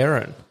is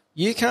blaring.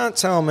 You can't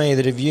tell me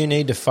that if you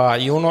need to fart,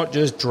 you're not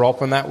just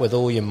dropping that with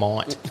all your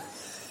might.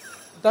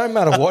 Don't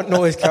matter what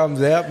noise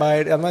comes out,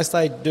 mate, unless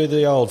they do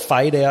the old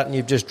fade out and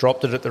you've just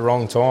dropped it at the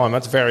wrong time.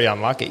 That's very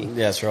unlucky.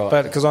 Yeah, that's right.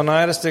 But because I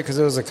noticed it because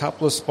there was a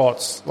couple of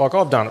spots, like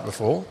I've done it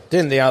before,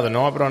 didn't the other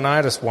night, but I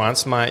noticed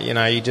once, mate,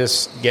 you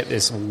just get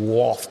this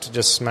waft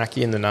just smack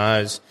you in the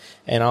nose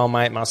and old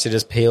mate must have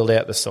just peeled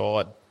out the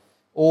side.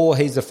 Or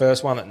he's the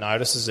first one that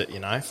notices it,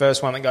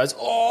 first one that goes,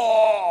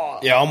 oh!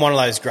 Yeah, I'm one of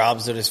those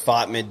grubs that just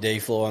fart mid-D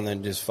floor and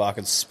then just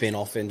fucking spin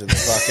off into the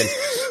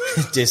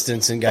fucking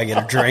distance and go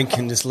get a drink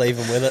and just leave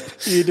them with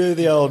it. You do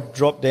the old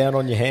drop down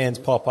on your hands,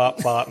 pop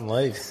up, fart and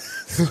leave.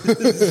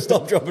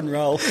 Stop, drop and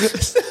roll.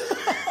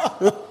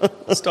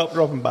 Stop,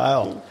 drop and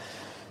bail.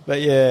 But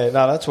yeah,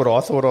 no, that's what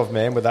I thought of,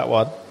 man, with that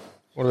one.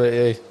 What about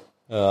you?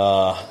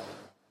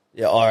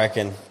 Yeah, I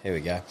reckon, here we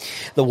go.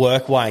 The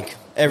work wank.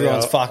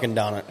 Everyone's fucking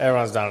done it.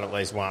 Everyone's done it at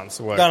least once.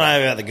 Don't know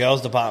about the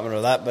girls' department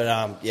or that,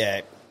 but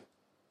yeah.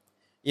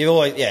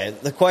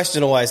 The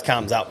question always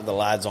comes up with the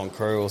lads on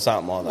crew or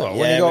something like that. Well,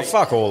 when you got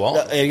fuck all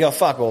on. You got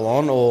fuck all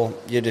on, or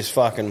you're just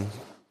fucking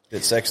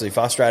get sexually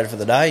frustrated for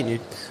the day and you're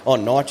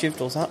on night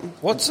shift or something.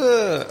 What's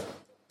a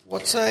I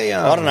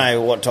don't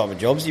know what type of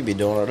jobs you'd be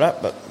doing at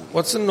that, but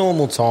what's a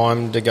normal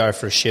time to go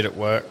for a shit at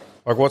work?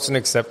 Like, what's an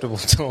acceptable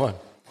time?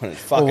 When it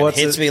fucking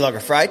hits me like a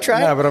freight train?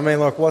 No, but I mean,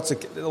 like,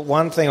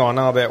 one thing I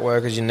know about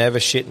work is you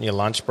never shit in your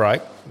lunch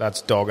break.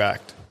 That's dog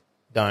act.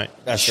 Don't.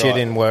 That's shit right.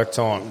 in work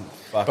time.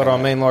 But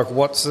I mean, like,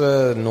 what's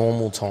a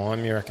normal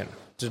time, you reckon,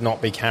 to not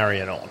be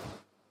carrying on? Do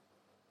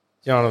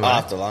you know what I mean?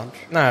 After lunch?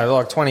 No,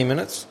 like 20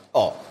 minutes.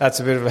 Oh. That's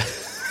a bit of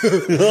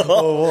a...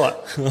 Or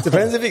what?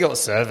 Depends if you got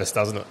service,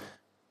 doesn't it?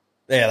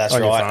 Yeah, that's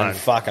On your right. phone. And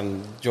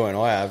fucking Joy and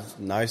I have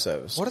no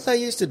service. What did they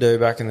used to do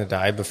back in the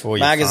day before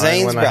your Magazines,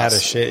 phone, when they had a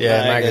bruss. shit?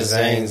 Yeah, Magazines.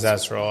 magazines,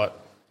 that's right.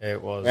 Yeah,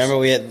 it was.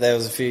 Remember there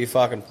was a few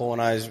fucking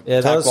pornos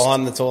Yeah, tucked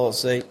behind the toilet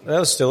seat? There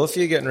was still a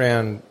few getting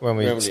around when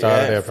we Remember,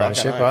 started yeah, our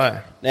apprenticeship, fucking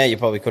eh? Now you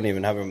probably couldn't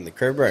even have them in the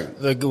crib room.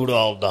 The good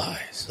old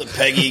days. The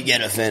Peggy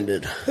get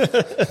offended.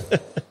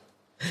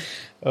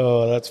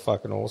 Oh, that's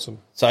fucking awesome.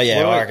 So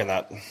yeah, Well, I reckon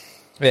that.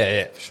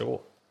 Yeah, for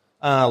sure.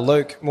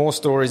 Luke, more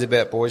stories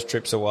about boys'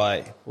 trips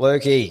away.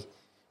 Lukey,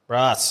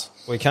 brass,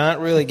 we can't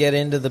really get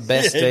into the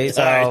best Yeah,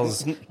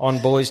 details on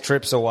boys'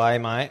 trips away,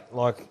 mate.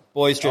 Like,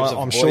 Boys' trips.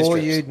 I'm boys sure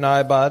trips. you'd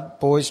know, bud.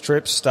 Boys'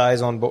 trips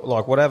stays on,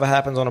 like, whatever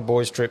happens on a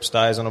boys' trip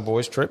stays on a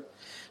boys' trip.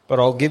 But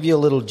I'll give you a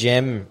little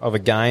gem of a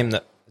game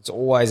that it's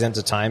always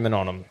entertainment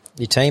on them.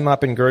 You team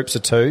up in groups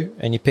of 2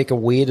 and you pick a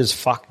weird as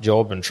fuck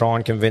job and try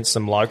and convince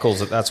some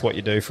locals that that's what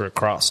you do for a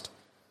crust.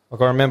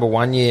 Like, I remember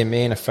one year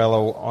me and a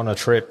fellow on a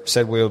trip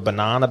said we were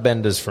banana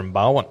benders from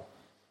Bowen.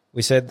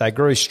 We said they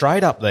grew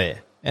straight up there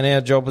and our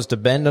job was to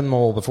bend them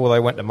all before they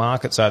went to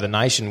market so the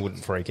nation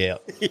wouldn't freak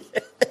out.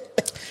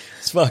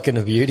 It's fucking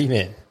a beauty,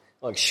 man.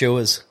 Like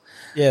shoers.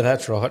 Yeah,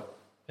 that's right.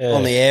 Yeah.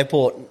 On the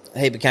airport,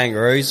 heap of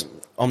kangaroos.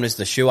 I'm just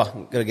the shoer.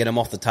 Got to get them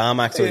off the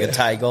tarmac so we can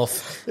take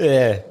off.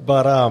 Yeah,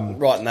 but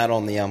Writing that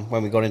on the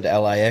when we got into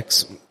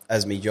LAX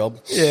as me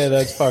job. yeah,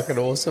 that's fucking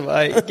awesome.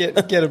 Hey, get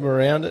them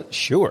around it.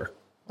 Sure.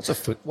 What's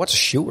a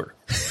sure?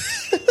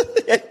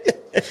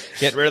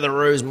 Get rid of the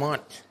ruse,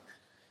 mate.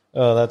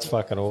 Oh, that's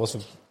fucking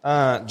awesome.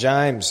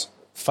 James,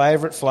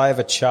 favourite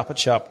flavour Chuppa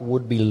Chup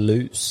would be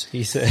loose,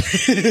 he said.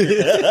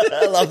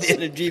 I love the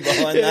energy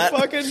behind that.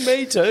 Fucking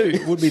me too.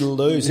 It would be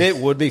loose. It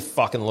would be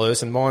fucking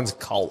loose, and mine's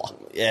cola.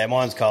 Yeah,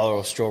 mine's cola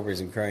or strawberries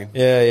and cream.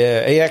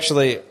 Yeah. He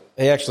actually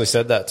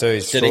said that too.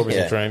 He's Did he? strawberries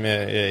and Yeah. cream.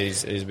 Yeah,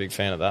 he's a big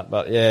fan of that.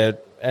 But yeah,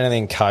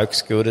 anything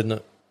Coke's good, isn't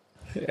it?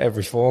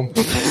 Every form.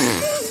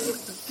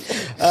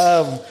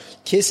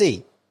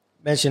 Kissy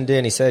mentioned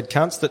in, he said,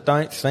 cunts that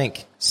don't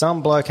think.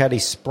 Some bloke had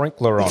his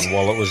sprinkler on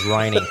while it was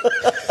raining.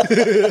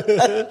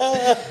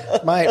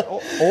 Mate,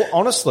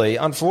 honestly,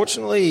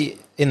 unfortunately,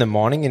 in the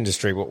mining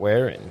industry, what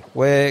we're in,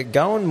 we're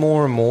going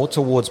more and more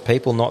towards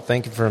people not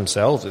thinking for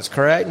themselves. It's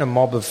creating a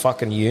mob of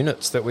fucking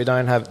units that they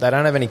don't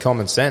have any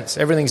common sense.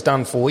 Everything's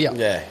done for you.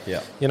 Yeah,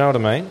 yeah. You know what I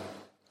mean?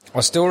 I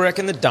still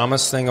reckon the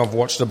dumbest thing I've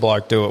watched a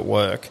bloke do at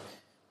work,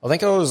 I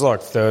think I was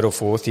like third or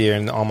fourth year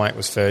and our mate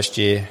was first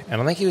year,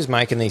 and I think he was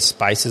making these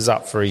spaces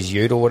up for his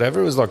ute or whatever.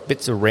 It was like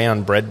bits of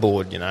round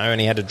breadboard, you know, and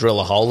he had to drill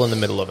a hole in the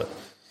middle of it.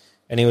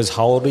 And he was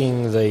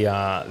holding the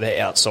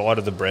outside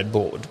of the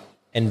breadboard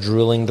and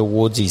drilling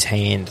towards his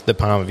hand, the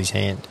palm of his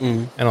hand.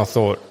 Mm. And I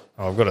thought,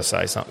 I've got to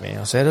say something.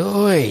 I said,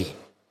 oi.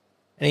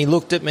 And he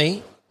looked at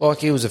me like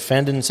he was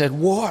offended and said,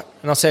 what?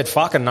 And I said,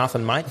 fucking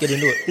nothing, mate. Get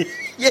into it.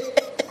 Yeah.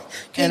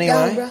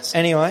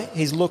 Anyway,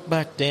 he's looked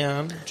back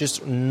down,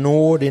 just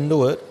gnawed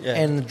into it,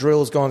 and the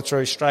drill's gone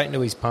through straight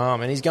into his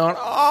palm. And he's going,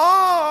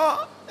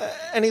 oh!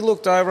 And he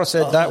looked over. I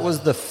said, that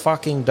was the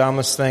fucking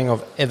dumbest thing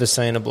I've ever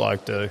seen a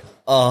bloke do.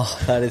 Oh,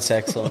 that is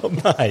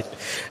excellent. Mate,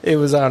 it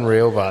was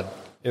unreal, bud.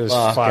 It was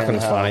fucking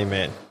funny,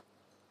 man.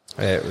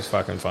 Yeah, it was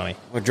fucking funny.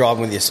 We're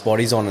driving with your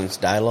spotties on and it's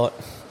daylight.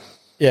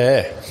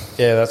 Yeah,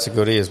 that's a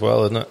goodie as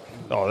well, isn't it?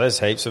 Oh, there's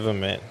heaps of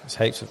them, man. There's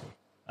heaps of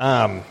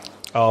them.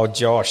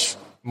 Josh,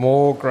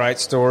 more great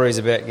stories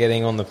about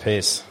getting on the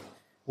piss.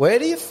 Where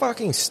do you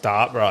fucking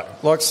start, bro?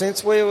 Like,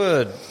 since we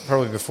were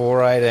probably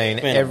before 18,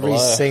 every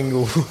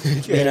single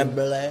weekend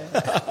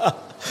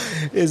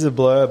is a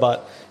blur,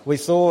 but we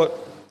thought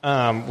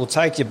we'll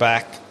take you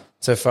back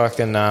to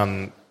fucking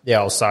the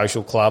old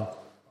social club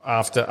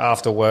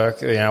after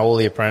work. You know, all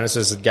the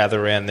apprentices would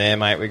gather around there,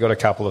 mate. We got a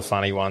couple of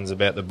funny ones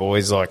about the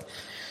boys. Like,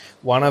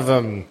 one of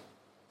them,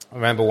 I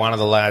remember one of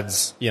the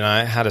lads, you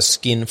know, had a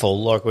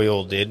skinful like we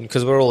all did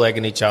because we're all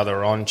egging each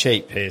other on,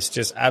 cheap piss,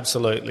 just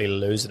absolutely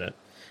losing it.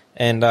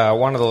 And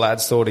one of the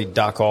lads thought he'd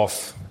duck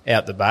off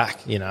out the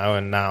back, you know,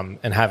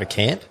 and have a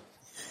camp.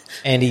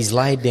 And he's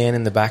laid down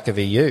in the back of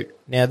a ute.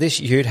 Now, this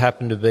ute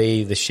happened to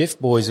be the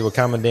shift boys who were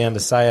coming down to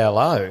say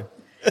hello.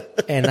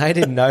 And they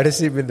didn't notice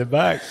him in the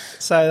back.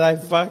 So they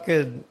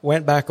fucking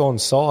went back on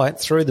site,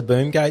 through the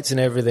boom gates and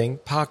everything,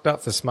 parked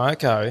up for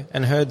smoko,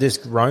 and heard this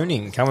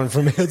groaning coming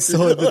from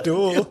outside the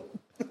door.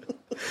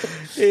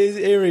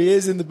 Here he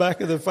is in the back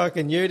of the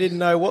fucking ute. Didn't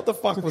know what the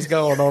fuck was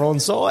going on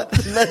site.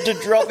 Had to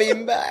drop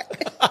him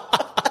back.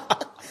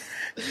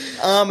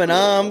 Arm in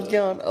arm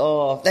going,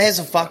 oh, there's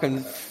a fucking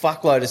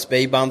fuckload of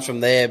speed bumps from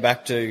there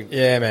back to...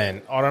 Yeah,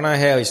 man. I don't know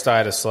how he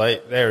stayed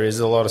asleep. There is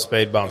a lot of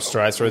speed bumps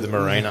straight through the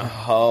marina.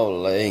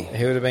 Holy.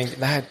 He would have been...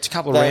 They had a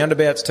couple of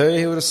roundabouts too.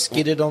 He would have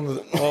skidded on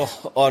the...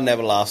 Oh, I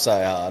never laughed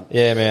so hard.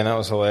 Yeah, man, that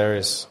was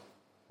hilarious.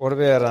 What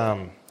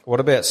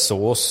about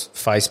Sauce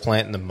face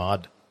plant in the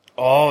mud?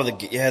 Oh, the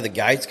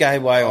gates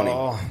gave way on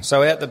him.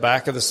 So out the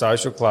back of the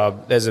social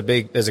club, there's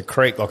a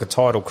creek, like a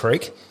tidal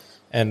creek,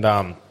 and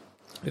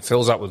it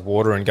fills up with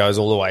water and goes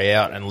all the way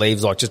out and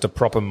leaves like just a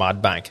proper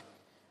mud bank.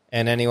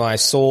 And anyway,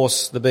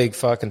 Sauce, the big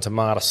fucking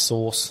tomato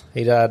sauce,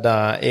 he'd had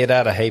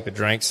a heap of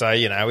drinks, so,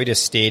 you know, we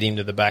just steered him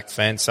to the back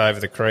fence over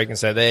the creek and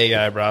said, there you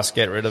go, Bruss,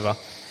 get rid of her.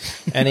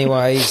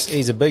 Anyway,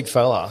 he's a big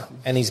fella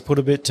and he's put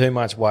a bit too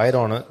much weight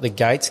on it. The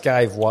gates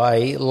gave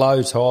way,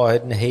 low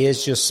tide, and he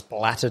has just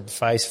splattered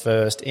face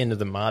first into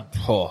the mud.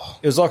 Oh.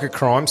 It was like a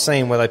crime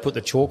scene where they put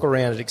the chalk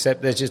around it,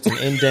 except there's just an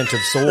indent of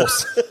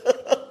sauce.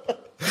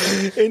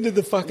 Into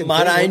the fucking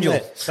Mud thing, Angel.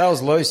 That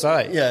was loose,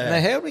 eh? Yeah.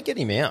 Now, how did we get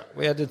him out?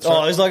 We had to it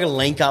was like a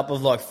link up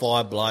of like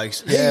 5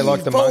 blokes. Yeah,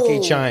 like the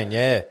monkey chain,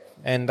 yeah.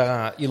 And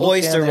you look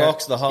Oyster down there,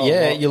 rocks the whole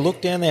yeah, lot. you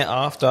look down there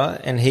after,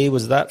 and he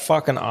was that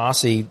fucking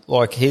arsey,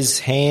 like his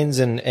hands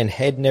and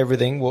head and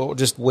everything were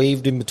just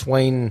weaved in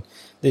between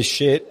this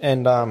shit,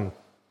 and I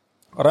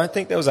don't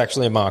think there was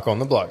actually a mark on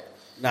the bloke.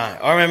 No,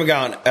 I remember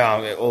going,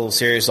 all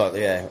serious, like,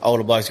 yeah,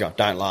 older blokes going,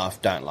 don't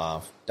laugh, don't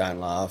laugh, don't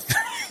laugh.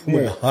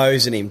 We're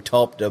hosing him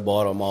top to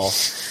bottom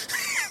off.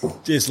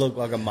 Just looked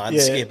like a mud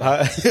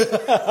skipper.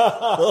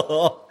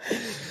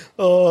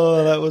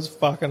 Oh, that was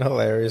fucking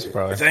hilarious,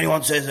 bro. If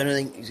anyone says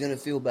anything, he's going to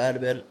feel bad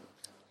about it.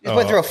 Just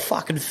went through a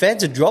fucking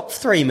fence and dropped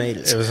 3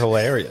 metres. It was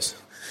hilarious.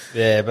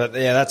 Yeah, but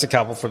yeah, that's a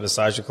couple for the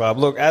social club.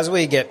 Look, as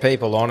we get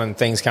people on and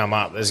things come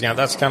up, that's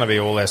going to be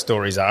all our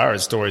stories are,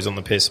 is stories on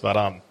the piss.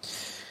 But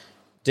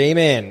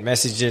D-Man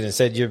messaged in and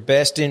said, your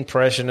best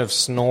impression of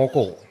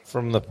Snorkel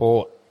from the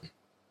port.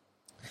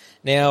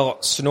 Now,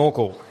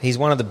 Snorkel, he's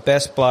one of the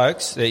best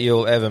blokes that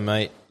you'll ever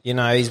meet. You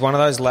know, he's one of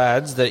those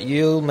lads that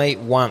you'll meet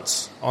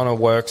once on a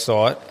work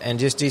site, and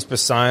just his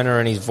persona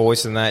and his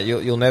voice and that,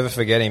 you'll never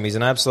forget him. He's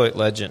an absolute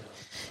legend.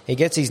 He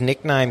gets his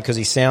nickname because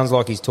he sounds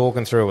like he's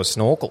talking through a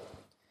snorkel.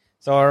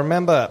 So I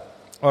remember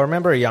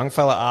a young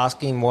fella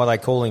asking him why they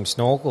call him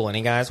Snorkel, and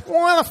he goes,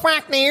 why the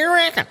fuck do you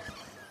reckon?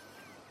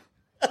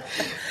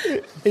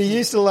 He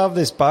used to love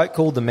this boat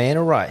called the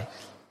Manta Ray.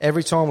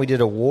 Every time we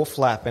did a wharf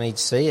lap and he'd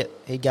see it,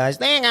 he goes,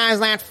 there goes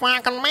that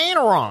fucking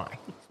Manta Ray.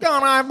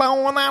 Going over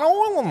on that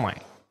oil,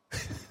 mate.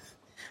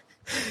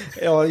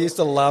 I used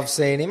to love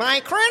seeing him.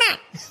 Hey, Critter!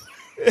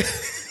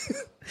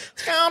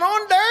 What's going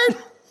on, dude?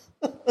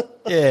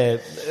 Yeah,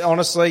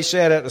 honestly,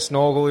 shout out to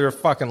Snorkel. You're a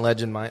fucking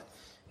legend, mate.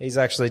 He's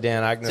actually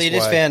down Agnes So you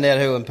just Way. found out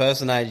who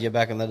impersonated you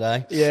back in the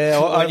day?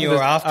 Yeah, when you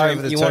were after him,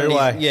 over the you wanted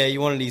two-way. his, you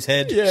wanted his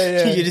head.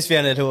 Yeah. You just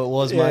found out who it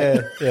was,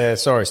 mate. Yeah,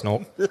 sorry,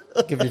 Snork.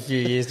 Give you a few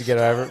years to get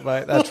over it,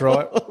 mate. That's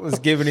right. Was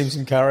giving him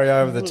some curry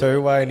over the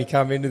two-way, and he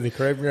come into the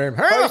crib room.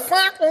 Who the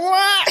fuck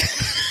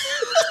was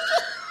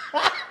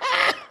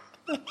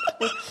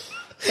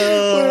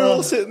We're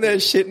all sitting there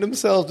shitting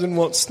themselves and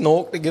want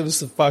Snork to give us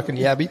the fucking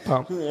yabby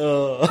pump. But,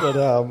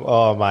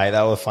 oh, mate,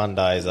 that were fun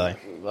days, eh?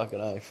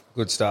 Fucking oath.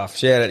 Good stuff.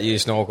 Shout out to you,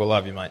 Snork. I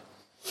love you, mate.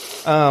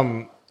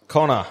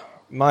 Connor,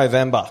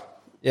 Movember.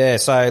 Yeah,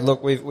 so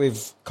look,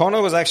 we've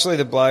Connor was actually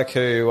the bloke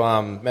who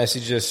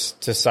messaged us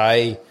to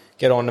say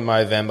get on to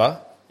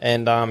Movember,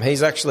 and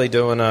he's actually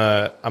doing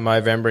a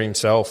Movember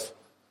himself.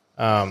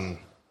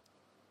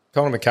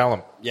 Connor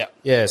McCallum.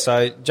 Yeah,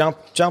 so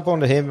jump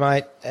onto him,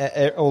 mate,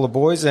 all the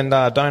boys, and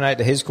donate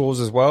to his cause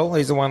as well.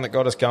 He's the one that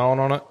got us going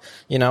on it.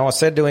 You know, I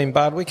said to him,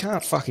 bud, we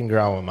can't fucking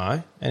grow a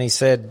mo. And he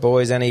said,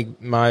 boys, any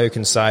mo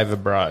can save a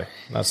bro.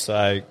 That's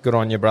so good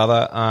on you,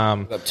 brother.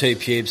 Got 2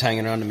 pubes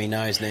hanging under my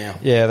nose now.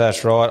 Yeah,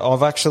 that's right.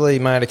 I've actually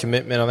made a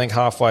commitment. I think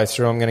halfway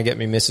through I'm going to get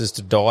me missus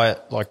to dye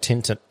it, like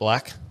tint it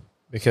black.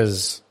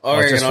 Because I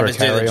reckon I'll just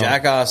do the carry-on.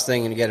 jackass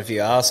thing and get a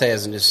few arse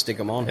hairs and just stick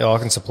them on. Yeah, I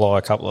can supply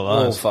a couple of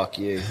Oh, those. fuck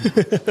you.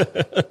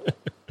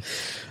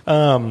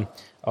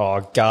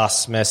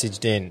 Gus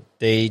messaged in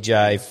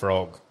DJ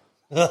Frog.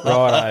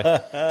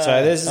 Righto.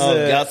 So this is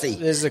Guthy.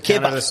 this is a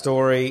Kipper. Canada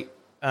story.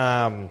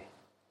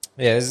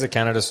 This is a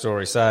Canada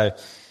story. So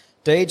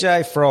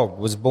DJ Frog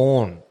was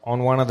born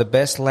on one of the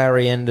best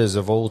Larry-enders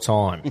of all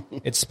time.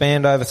 It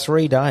spanned over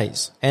 3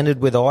 days,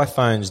 ended with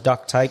iPhones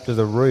duct taped to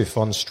the roof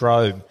on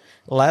strobe.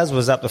 Laz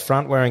was up the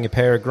front wearing a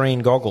pair of green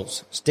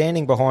goggles,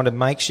 standing behind a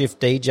makeshift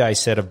DJ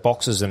set of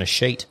boxes and a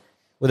sheet,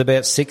 with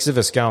about 6 of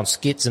us going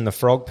skits in the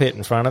frog pit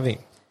in front of him.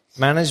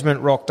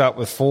 Management rocked up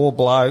with 4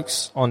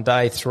 blokes on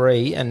day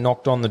 3 and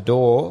knocked on the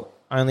door,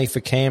 only for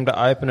Cam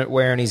to open it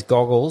wearing his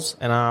goggles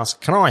and ask,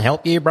 "Can I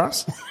help you,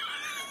 bruss?"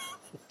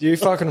 Do you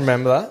fucking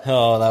remember that?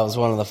 Oh, that was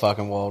one of the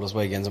fucking wildest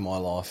weekends of my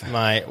life.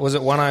 Mate, was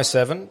it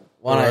 107?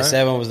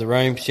 107 was the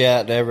room.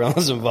 Shout out to everyone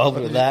who's involved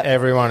with that.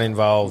 Everyone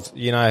involved.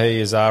 You know who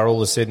yous are, all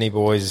the Sydney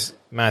boys.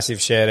 Massive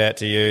shout out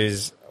to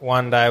yous.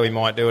 One day we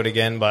might do it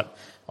again, but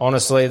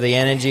honestly, the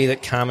energy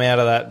that come out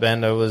of that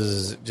bender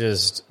was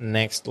just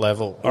next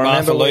level.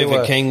 Martha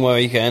Luther King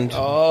weekend.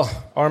 I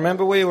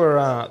remember we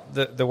were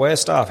the where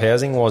staff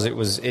housing was. It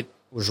was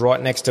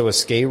right next to a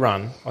ski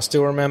run. I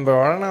still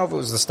remember. I don't know if it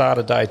was the start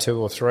of day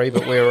 2 or 3,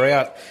 but we were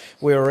out.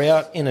 We were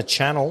out in a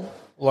channel.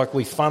 Like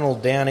we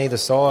funneled down either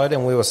side,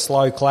 and we were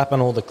slow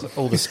clapping all the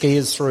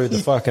skiers through the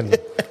fucking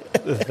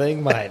the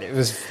thing, mate. It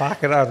was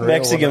fucking unreal.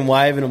 Mexican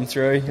waving them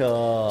through.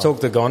 Oh. Took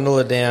the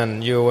gondola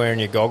down. You were wearing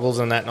your goggles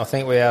and that, and I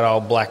think we had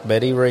old Black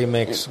Betty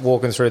remix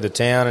walking through the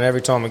town. And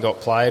every time we got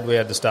played, we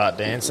had to start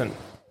dancing.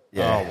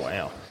 Yeah. Oh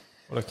wow,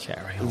 what a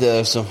carry on. There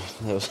was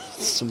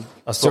some.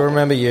 I still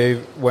remember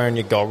you wearing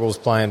your goggles,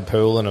 playing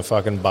pool in a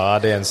fucking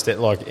bar downstairs,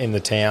 like in the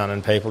town,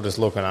 and people just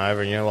looking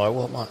over, and you're like,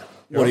 "What, mate?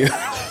 What do you?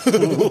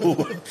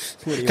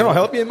 Can I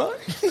help you, mate?"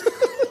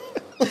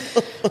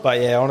 But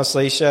yeah,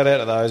 honestly, shout out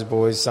to those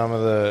boys. Some of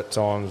the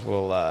times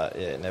we'll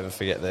never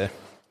forget there.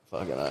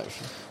 Fucking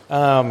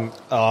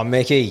oath.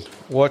 Mickey,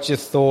 what's your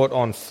thought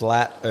on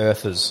flat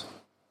earthers?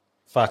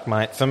 Fuck,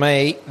 mate. For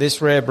me,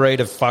 this rare breed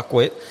of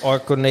fuckwit, I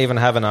couldn't even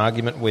have an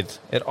argument with.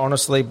 It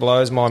honestly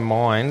blows my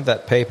mind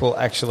that people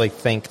actually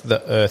think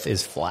the earth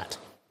is flat.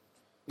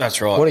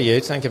 That's right. What do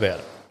you think about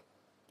it?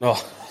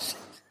 Oh,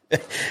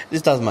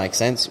 this doesn't make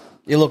sense.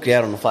 You look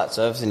out on the flat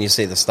surface and you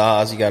see the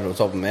stars. You go to the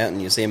top of the mountain,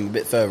 you see them a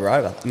bit further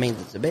over. It means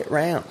it's a bit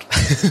round.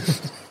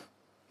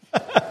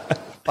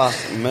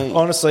 Fuck me.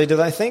 Honestly, do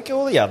they think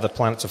all the other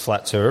planets are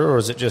flat too, or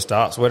is it just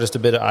us? We're just a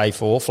bit of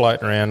A4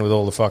 floating around with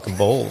all the fucking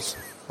balls.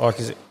 Like,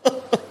 is it?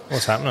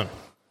 What's happening?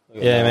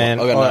 Yeah,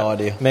 man. I got no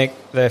idea. Mick,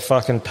 they're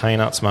fucking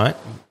peanuts, mate.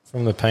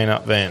 From the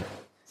peanut van.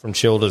 From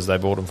Childers, they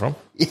bought them from.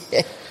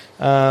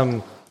 Yeah.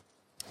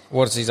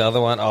 What's his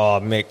other one? Oh,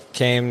 Mick,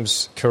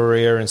 Cam's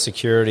career and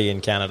security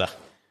in Canada.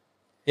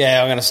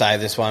 Yeah, I'm going to save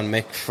this one,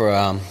 Mick, for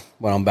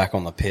when I'm back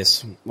on the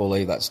piss. We'll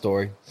leave that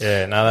story.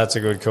 Yeah, no, that's a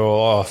good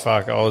call. Oh,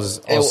 fuck. I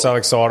was so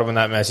excited when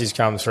that message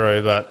come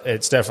through, but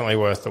it's definitely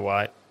worth the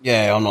wait.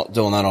 Yeah, I'm not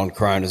doing that on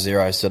Corona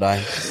Zeros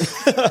today.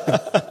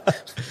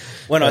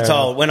 When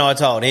I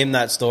told him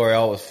that story,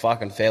 I was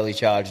fucking fairly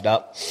charged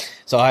up.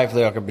 So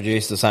hopefully I can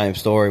produce the same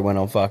story when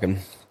I'm fucking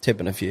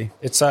tipping a few.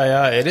 It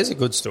is a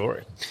good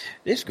story.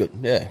 It's good,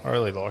 yeah. I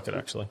really like it,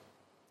 actually.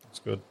 It's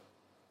good.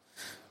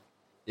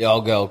 The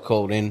old girl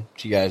called in.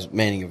 She goes,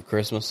 meaning of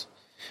Christmas.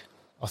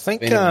 I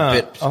think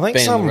Being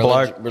some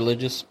bloke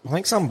religious. I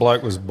think some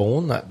bloke was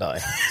born that day.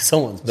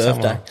 Someone's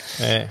birthday.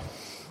 Yeah.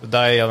 The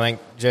day I think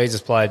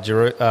Jesus played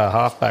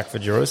halfback for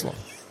Jerusalem.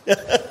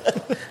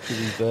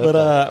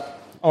 But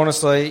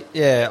honestly,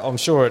 yeah, I'm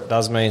sure it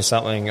does mean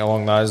something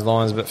along those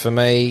lines. But for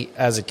me,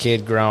 as a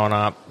kid growing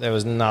up, there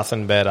was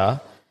nothing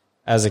better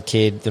as a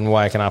kid than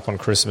waking up on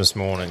Christmas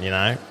morning,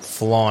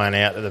 flying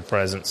out to the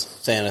presents.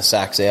 Santa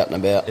sacks out and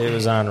about. It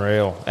was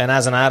unreal. And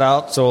as an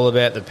adult, it's all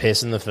about the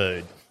piss and the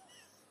food.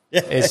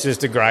 It's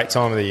just a great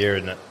time of the year,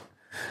 isn't it?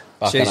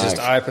 Fucking She's just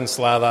oath. open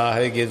slather.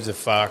 Who gives a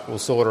fuck? We'll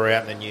sort her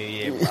out in the new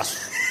year.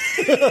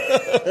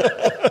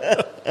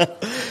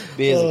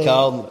 Beers are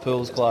cold and the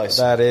pool's close.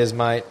 That is,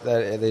 mate.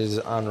 That is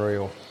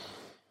unreal.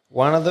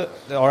 One of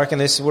I reckon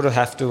this would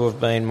have to have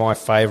been my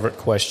favourite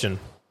question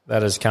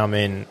that has come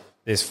in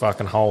this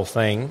fucking whole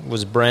thing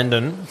was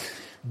Brendan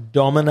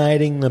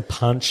dominating the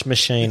punch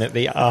machine at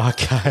the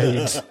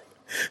arcade.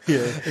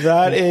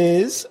 That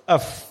is a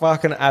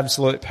fucking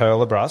absolute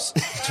pearl of brass.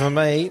 To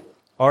me,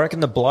 I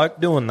reckon the bloke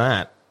doing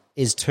that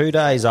is 2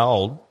 days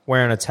old,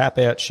 wearing a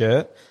tap-out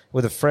shirt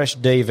with a fresh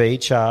DV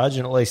charge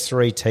and at least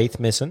 3 teeth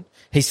missing.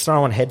 He's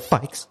throwing head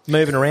fakes,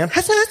 moving around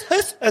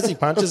as he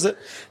punches it,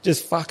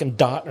 just fucking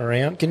darting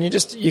around.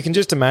 You can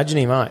just imagine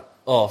him, mate.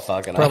 Oh,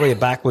 fucking Probably a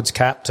backwards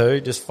cap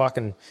too, just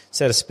fucking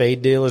set of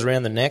speed dealers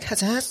around the neck.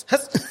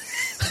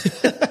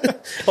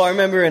 I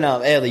remember in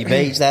Early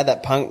Beach, they had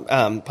that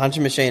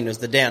punching machine. It was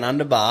the Down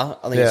Under bar.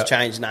 I think it's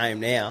changed name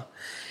now.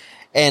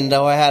 And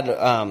I had,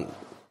 I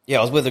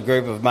was with a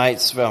group of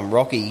mates from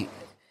Rocky,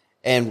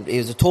 and he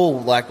was a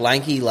tall,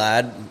 lanky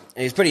lad. And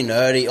he was pretty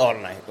nerdy. I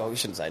don't know. Well, we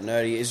shouldn't say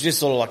nerdy. He's just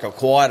sort of like a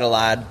quieter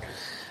lad.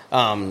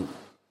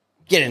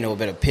 Get into a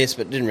bit of piss,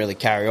 but didn't really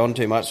carry on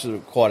too much. Sort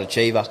of quite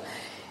achiever.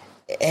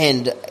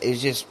 And he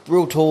was just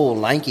real tall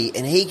and lanky,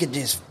 and he could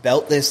just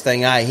belt this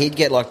thing, He'd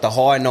get, the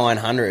high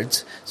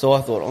 900s. So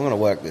I thought, I'm going to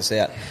work this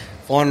out.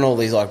 Finding all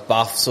these,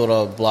 buff sort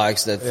of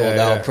blokes that thought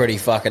they were pretty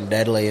fucking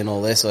deadly and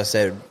all this. I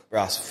said,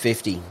 Russ,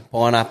 50,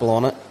 pineapple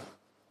on it,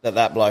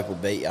 that bloke will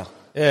beat you.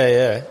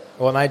 Yeah.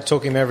 Well, they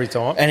took him every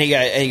time. And he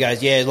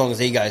goes, yeah, as long as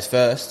he goes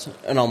first.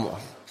 And I'm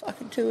like,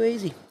 fucking too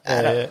easy.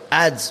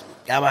 Ads,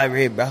 come over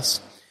here, Russ.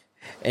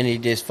 And he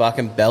just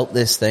fucking belt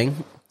this thing.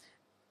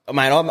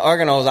 Mate, I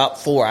reckon I was up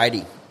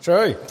 480.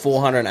 True.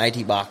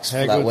 $480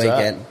 for that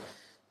weekend.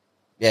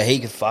 Yeah, he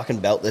could fucking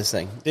belt this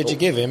thing. Did you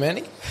give him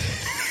any? I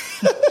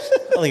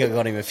think I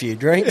got him a few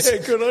drinks. Yeah,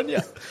 good on you.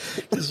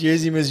 Just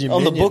use him as your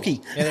On minion. the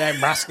bookie. And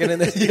then Ruskin in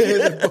there.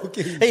 The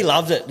bookie. He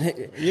loved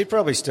it. You'd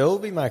probably still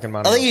be making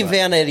money. I think he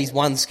found out his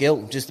one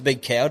skill, just a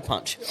big coward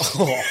punch.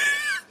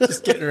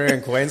 Just getting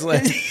around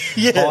Queensland.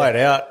 Hide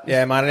out.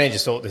 Yeah, mate, I need to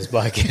sort this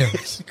bloke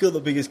out. Got the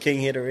biggest king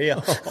hitter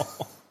here.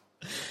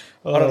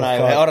 I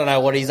don't know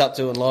what he's up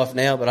to in life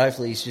now, but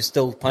hopefully he's just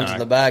still punching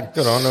the bag.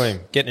 Good on him.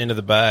 Getting into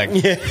the bag.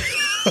 Yeah.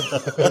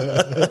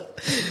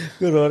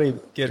 Good on him.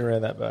 Getting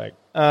around that bag.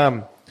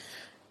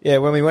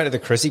 When we went to the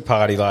Chrissy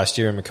party last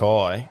year in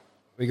Mackay,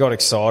 we got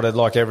excited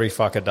like every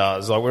fucker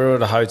does. We were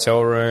at a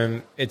hotel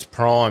room. It's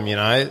prime,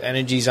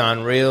 Energy's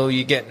unreal.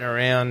 You're getting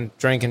around,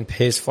 drinking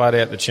piss, flat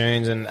out the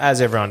tunes, and as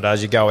everyone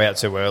does, you go out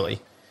too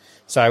early.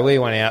 So we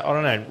went out. I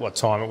don't know what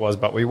time it was,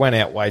 but we went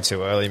out way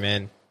too early,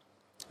 man.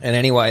 And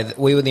anyway,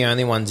 we were the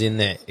only ones in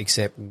there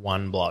except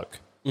one bloke.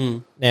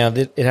 Mm. Now,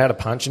 it had a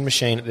punching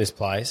machine at this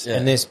place,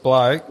 and this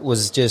bloke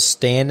was just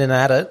standing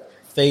at it,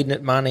 feeding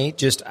it money,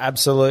 just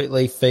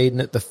absolutely feeding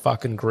it the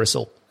fucking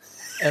gristle.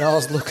 And I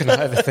was looking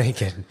over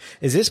thinking,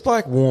 is this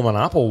bloke warming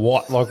up or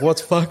what?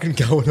 What's fucking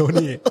going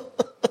on here?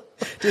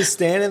 Just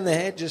standing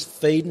there, just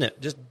feeding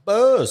it. Just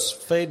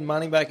burst. Feeding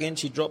money back in,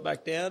 she dropped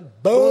back down.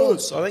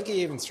 Burst. I think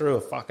he even threw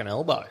a fucking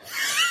elbow.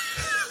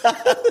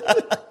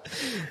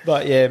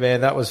 But yeah,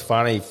 man, that was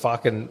funny.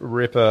 Fucking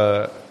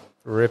ripper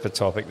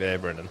topic there,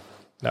 Brendan.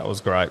 That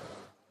was great.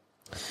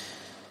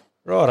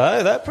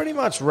 Righto, that pretty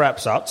much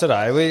wraps up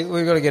today.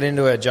 We've got to get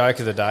into our joke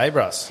of the day,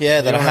 Bruss. Yeah,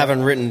 that I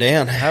haven't written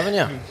down. Haven't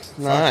you?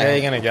 No. Fuck, how are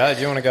you going to go?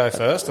 Do you want to go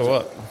first or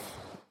what?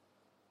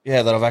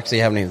 Yeah, that I've actually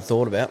haven't even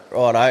thought about.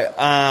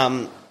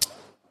 Righto.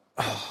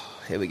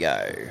 Here we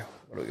go.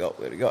 What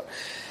do we got?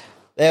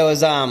 There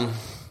was a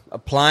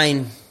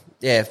plane.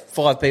 Yeah,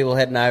 5 people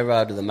heading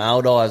over to the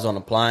Maldives on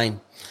a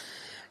plane.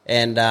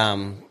 And,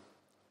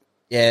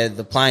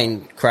 the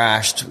plane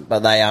crashed, but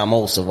they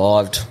all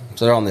survived.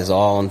 So they're on this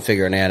island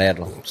figuring out how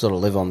to sort of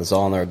live on this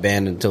island. They're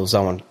abandoned until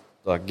someone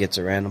gets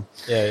around them.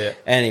 Yeah.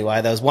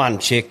 Anyway, there was one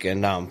chick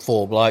and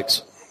 4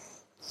 blokes.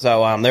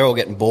 So they're all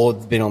getting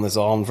bored, been on this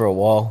island for a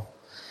while.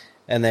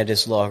 And they're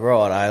just like,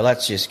 right,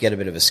 let's just get a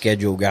bit of a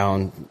schedule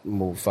going.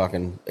 We'll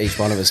fucking, each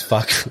one of us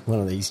fuck one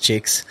of these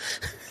chicks.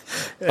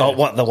 Yeah.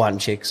 Oh, the one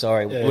chick,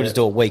 sorry. Yeah, we'll just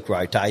do a week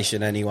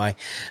rotation anyway.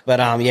 But,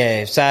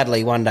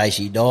 sadly, one day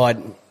she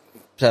died.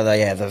 So,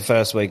 the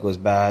first week was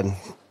bad.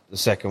 The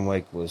second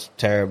week was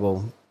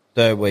terrible.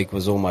 Third week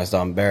was almost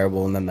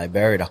unbearable, and then they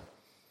buried her.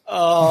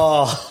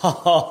 Oh,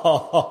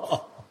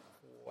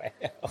 wow.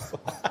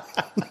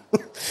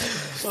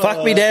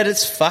 Fuck me, Dad,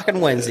 it's fucking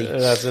Wednesday.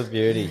 That's a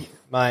beauty.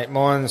 Mate,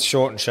 mine's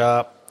short and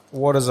sharp.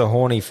 What does a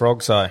horny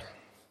frog say?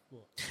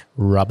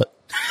 Rub it.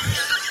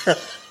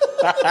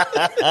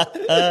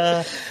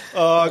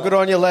 Oh, good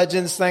on you,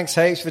 legends. Thanks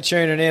heaps for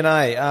tuning in,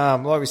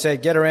 like we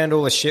said, get around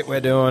all the shit we're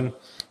doing.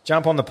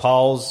 Jump on the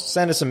polls.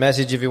 Send us a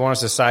message if you want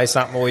us to say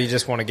something or you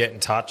just want to get in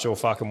touch or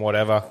fucking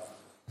whatever.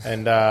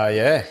 And,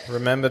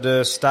 remember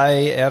to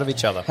stay out of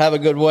each other. Have a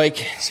good week.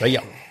 See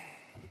ya.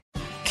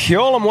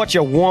 Call them what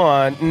you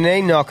want,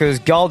 knee knockers,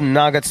 golden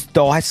nuggets,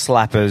 thigh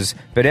slappers.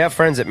 But our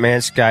friends at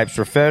Manscaped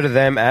refer to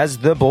them as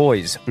the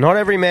boys. Not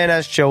every man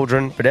has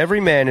children, but every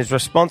man is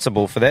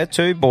responsible for their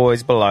 2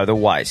 boys below the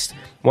waist.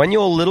 When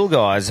your little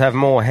guys have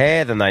more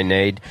hair than they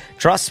need,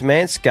 trust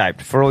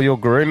Manscaped for all your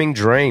grooming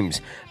dreams.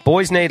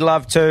 Boys need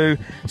love too,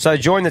 so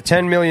join the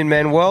 10 million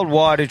men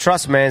worldwide who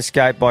trust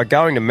Manscaped by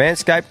going to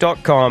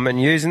manscaped.com and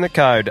using the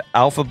code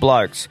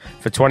ALPHABLOKES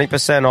for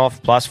 20%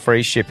 off plus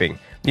free shipping.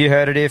 You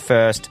heard it here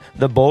first.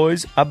 The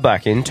boys are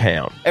back in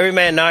town. Every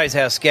man knows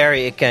how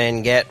scary it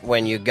can get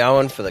when you're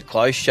going for the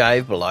close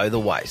shave below the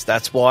waist.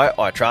 That's why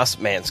I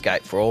trust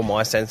Manscaped for all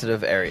my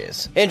sensitive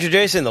areas.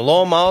 Introducing the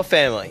Lawnmower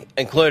family,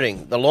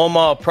 including the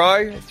Lawnmower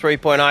Pro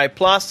 3.0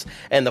 Plus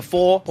and the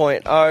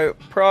 4.0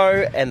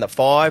 Pro and the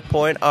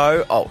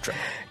 5.0 Ultra.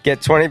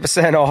 Get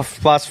 20% off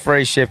plus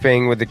free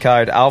shipping with the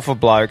code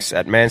ALPHABLOKES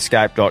at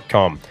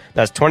manscaped.com.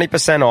 That's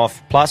 20%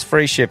 off plus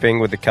free shipping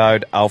with the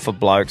code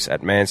ALPHABLOKES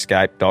at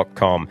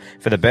manscaped.com.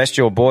 For the best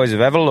your boys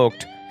have ever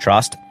looked,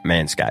 trust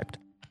Manscaped.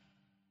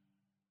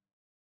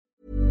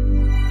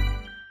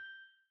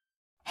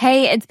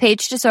 Hey, it's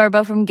Paige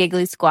DeSorbo from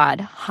Giggly Squad.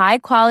 High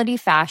quality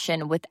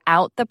fashion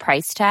without the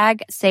price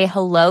tag. Say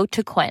hello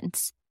to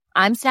Quince.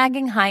 I'm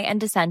snagging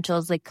high-end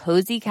essentials like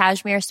cozy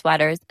cashmere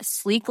sweaters,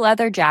 sleek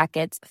leather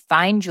jackets,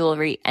 fine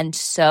jewelry, and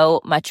so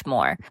much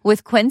more.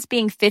 With Quince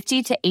being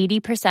 50 to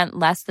 80%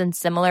 less than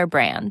similar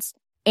brands.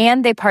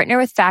 And they partner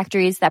with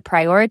factories that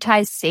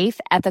prioritize safe,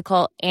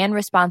 ethical, and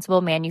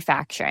responsible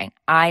manufacturing.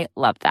 I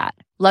love that.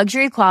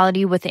 Luxury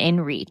quality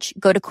within reach.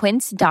 Go to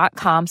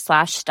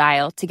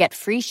quince.com/style to get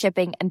free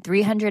shipping and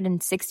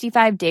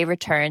 365-day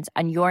returns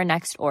on your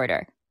next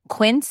order.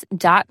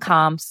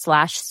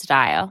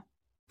 Quince.com/style.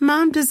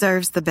 Mom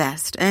deserves the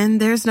best, and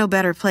there's no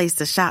better place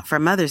to shop for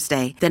Mother's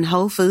Day than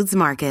Whole Foods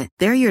Market.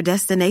 They're your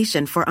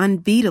destination for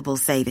unbeatable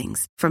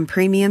savings, from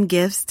premium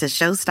gifts to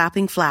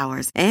show-stopping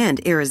flowers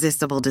and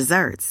irresistible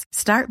desserts.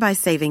 Start by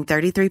saving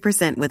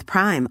 33% with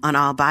Prime on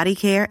all body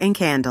care and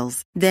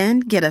candles.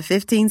 Then get a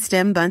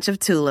 15-stem bunch of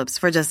tulips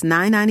for just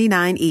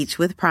 $9.99 each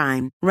with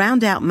Prime.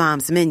 Round out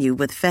Mom's menu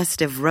with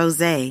festive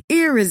rosé,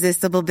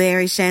 irresistible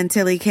berry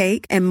chantilly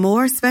cake, and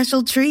more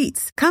special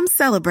treats. Come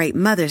celebrate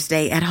Mother's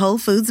Day at Whole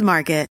Foods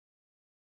Market.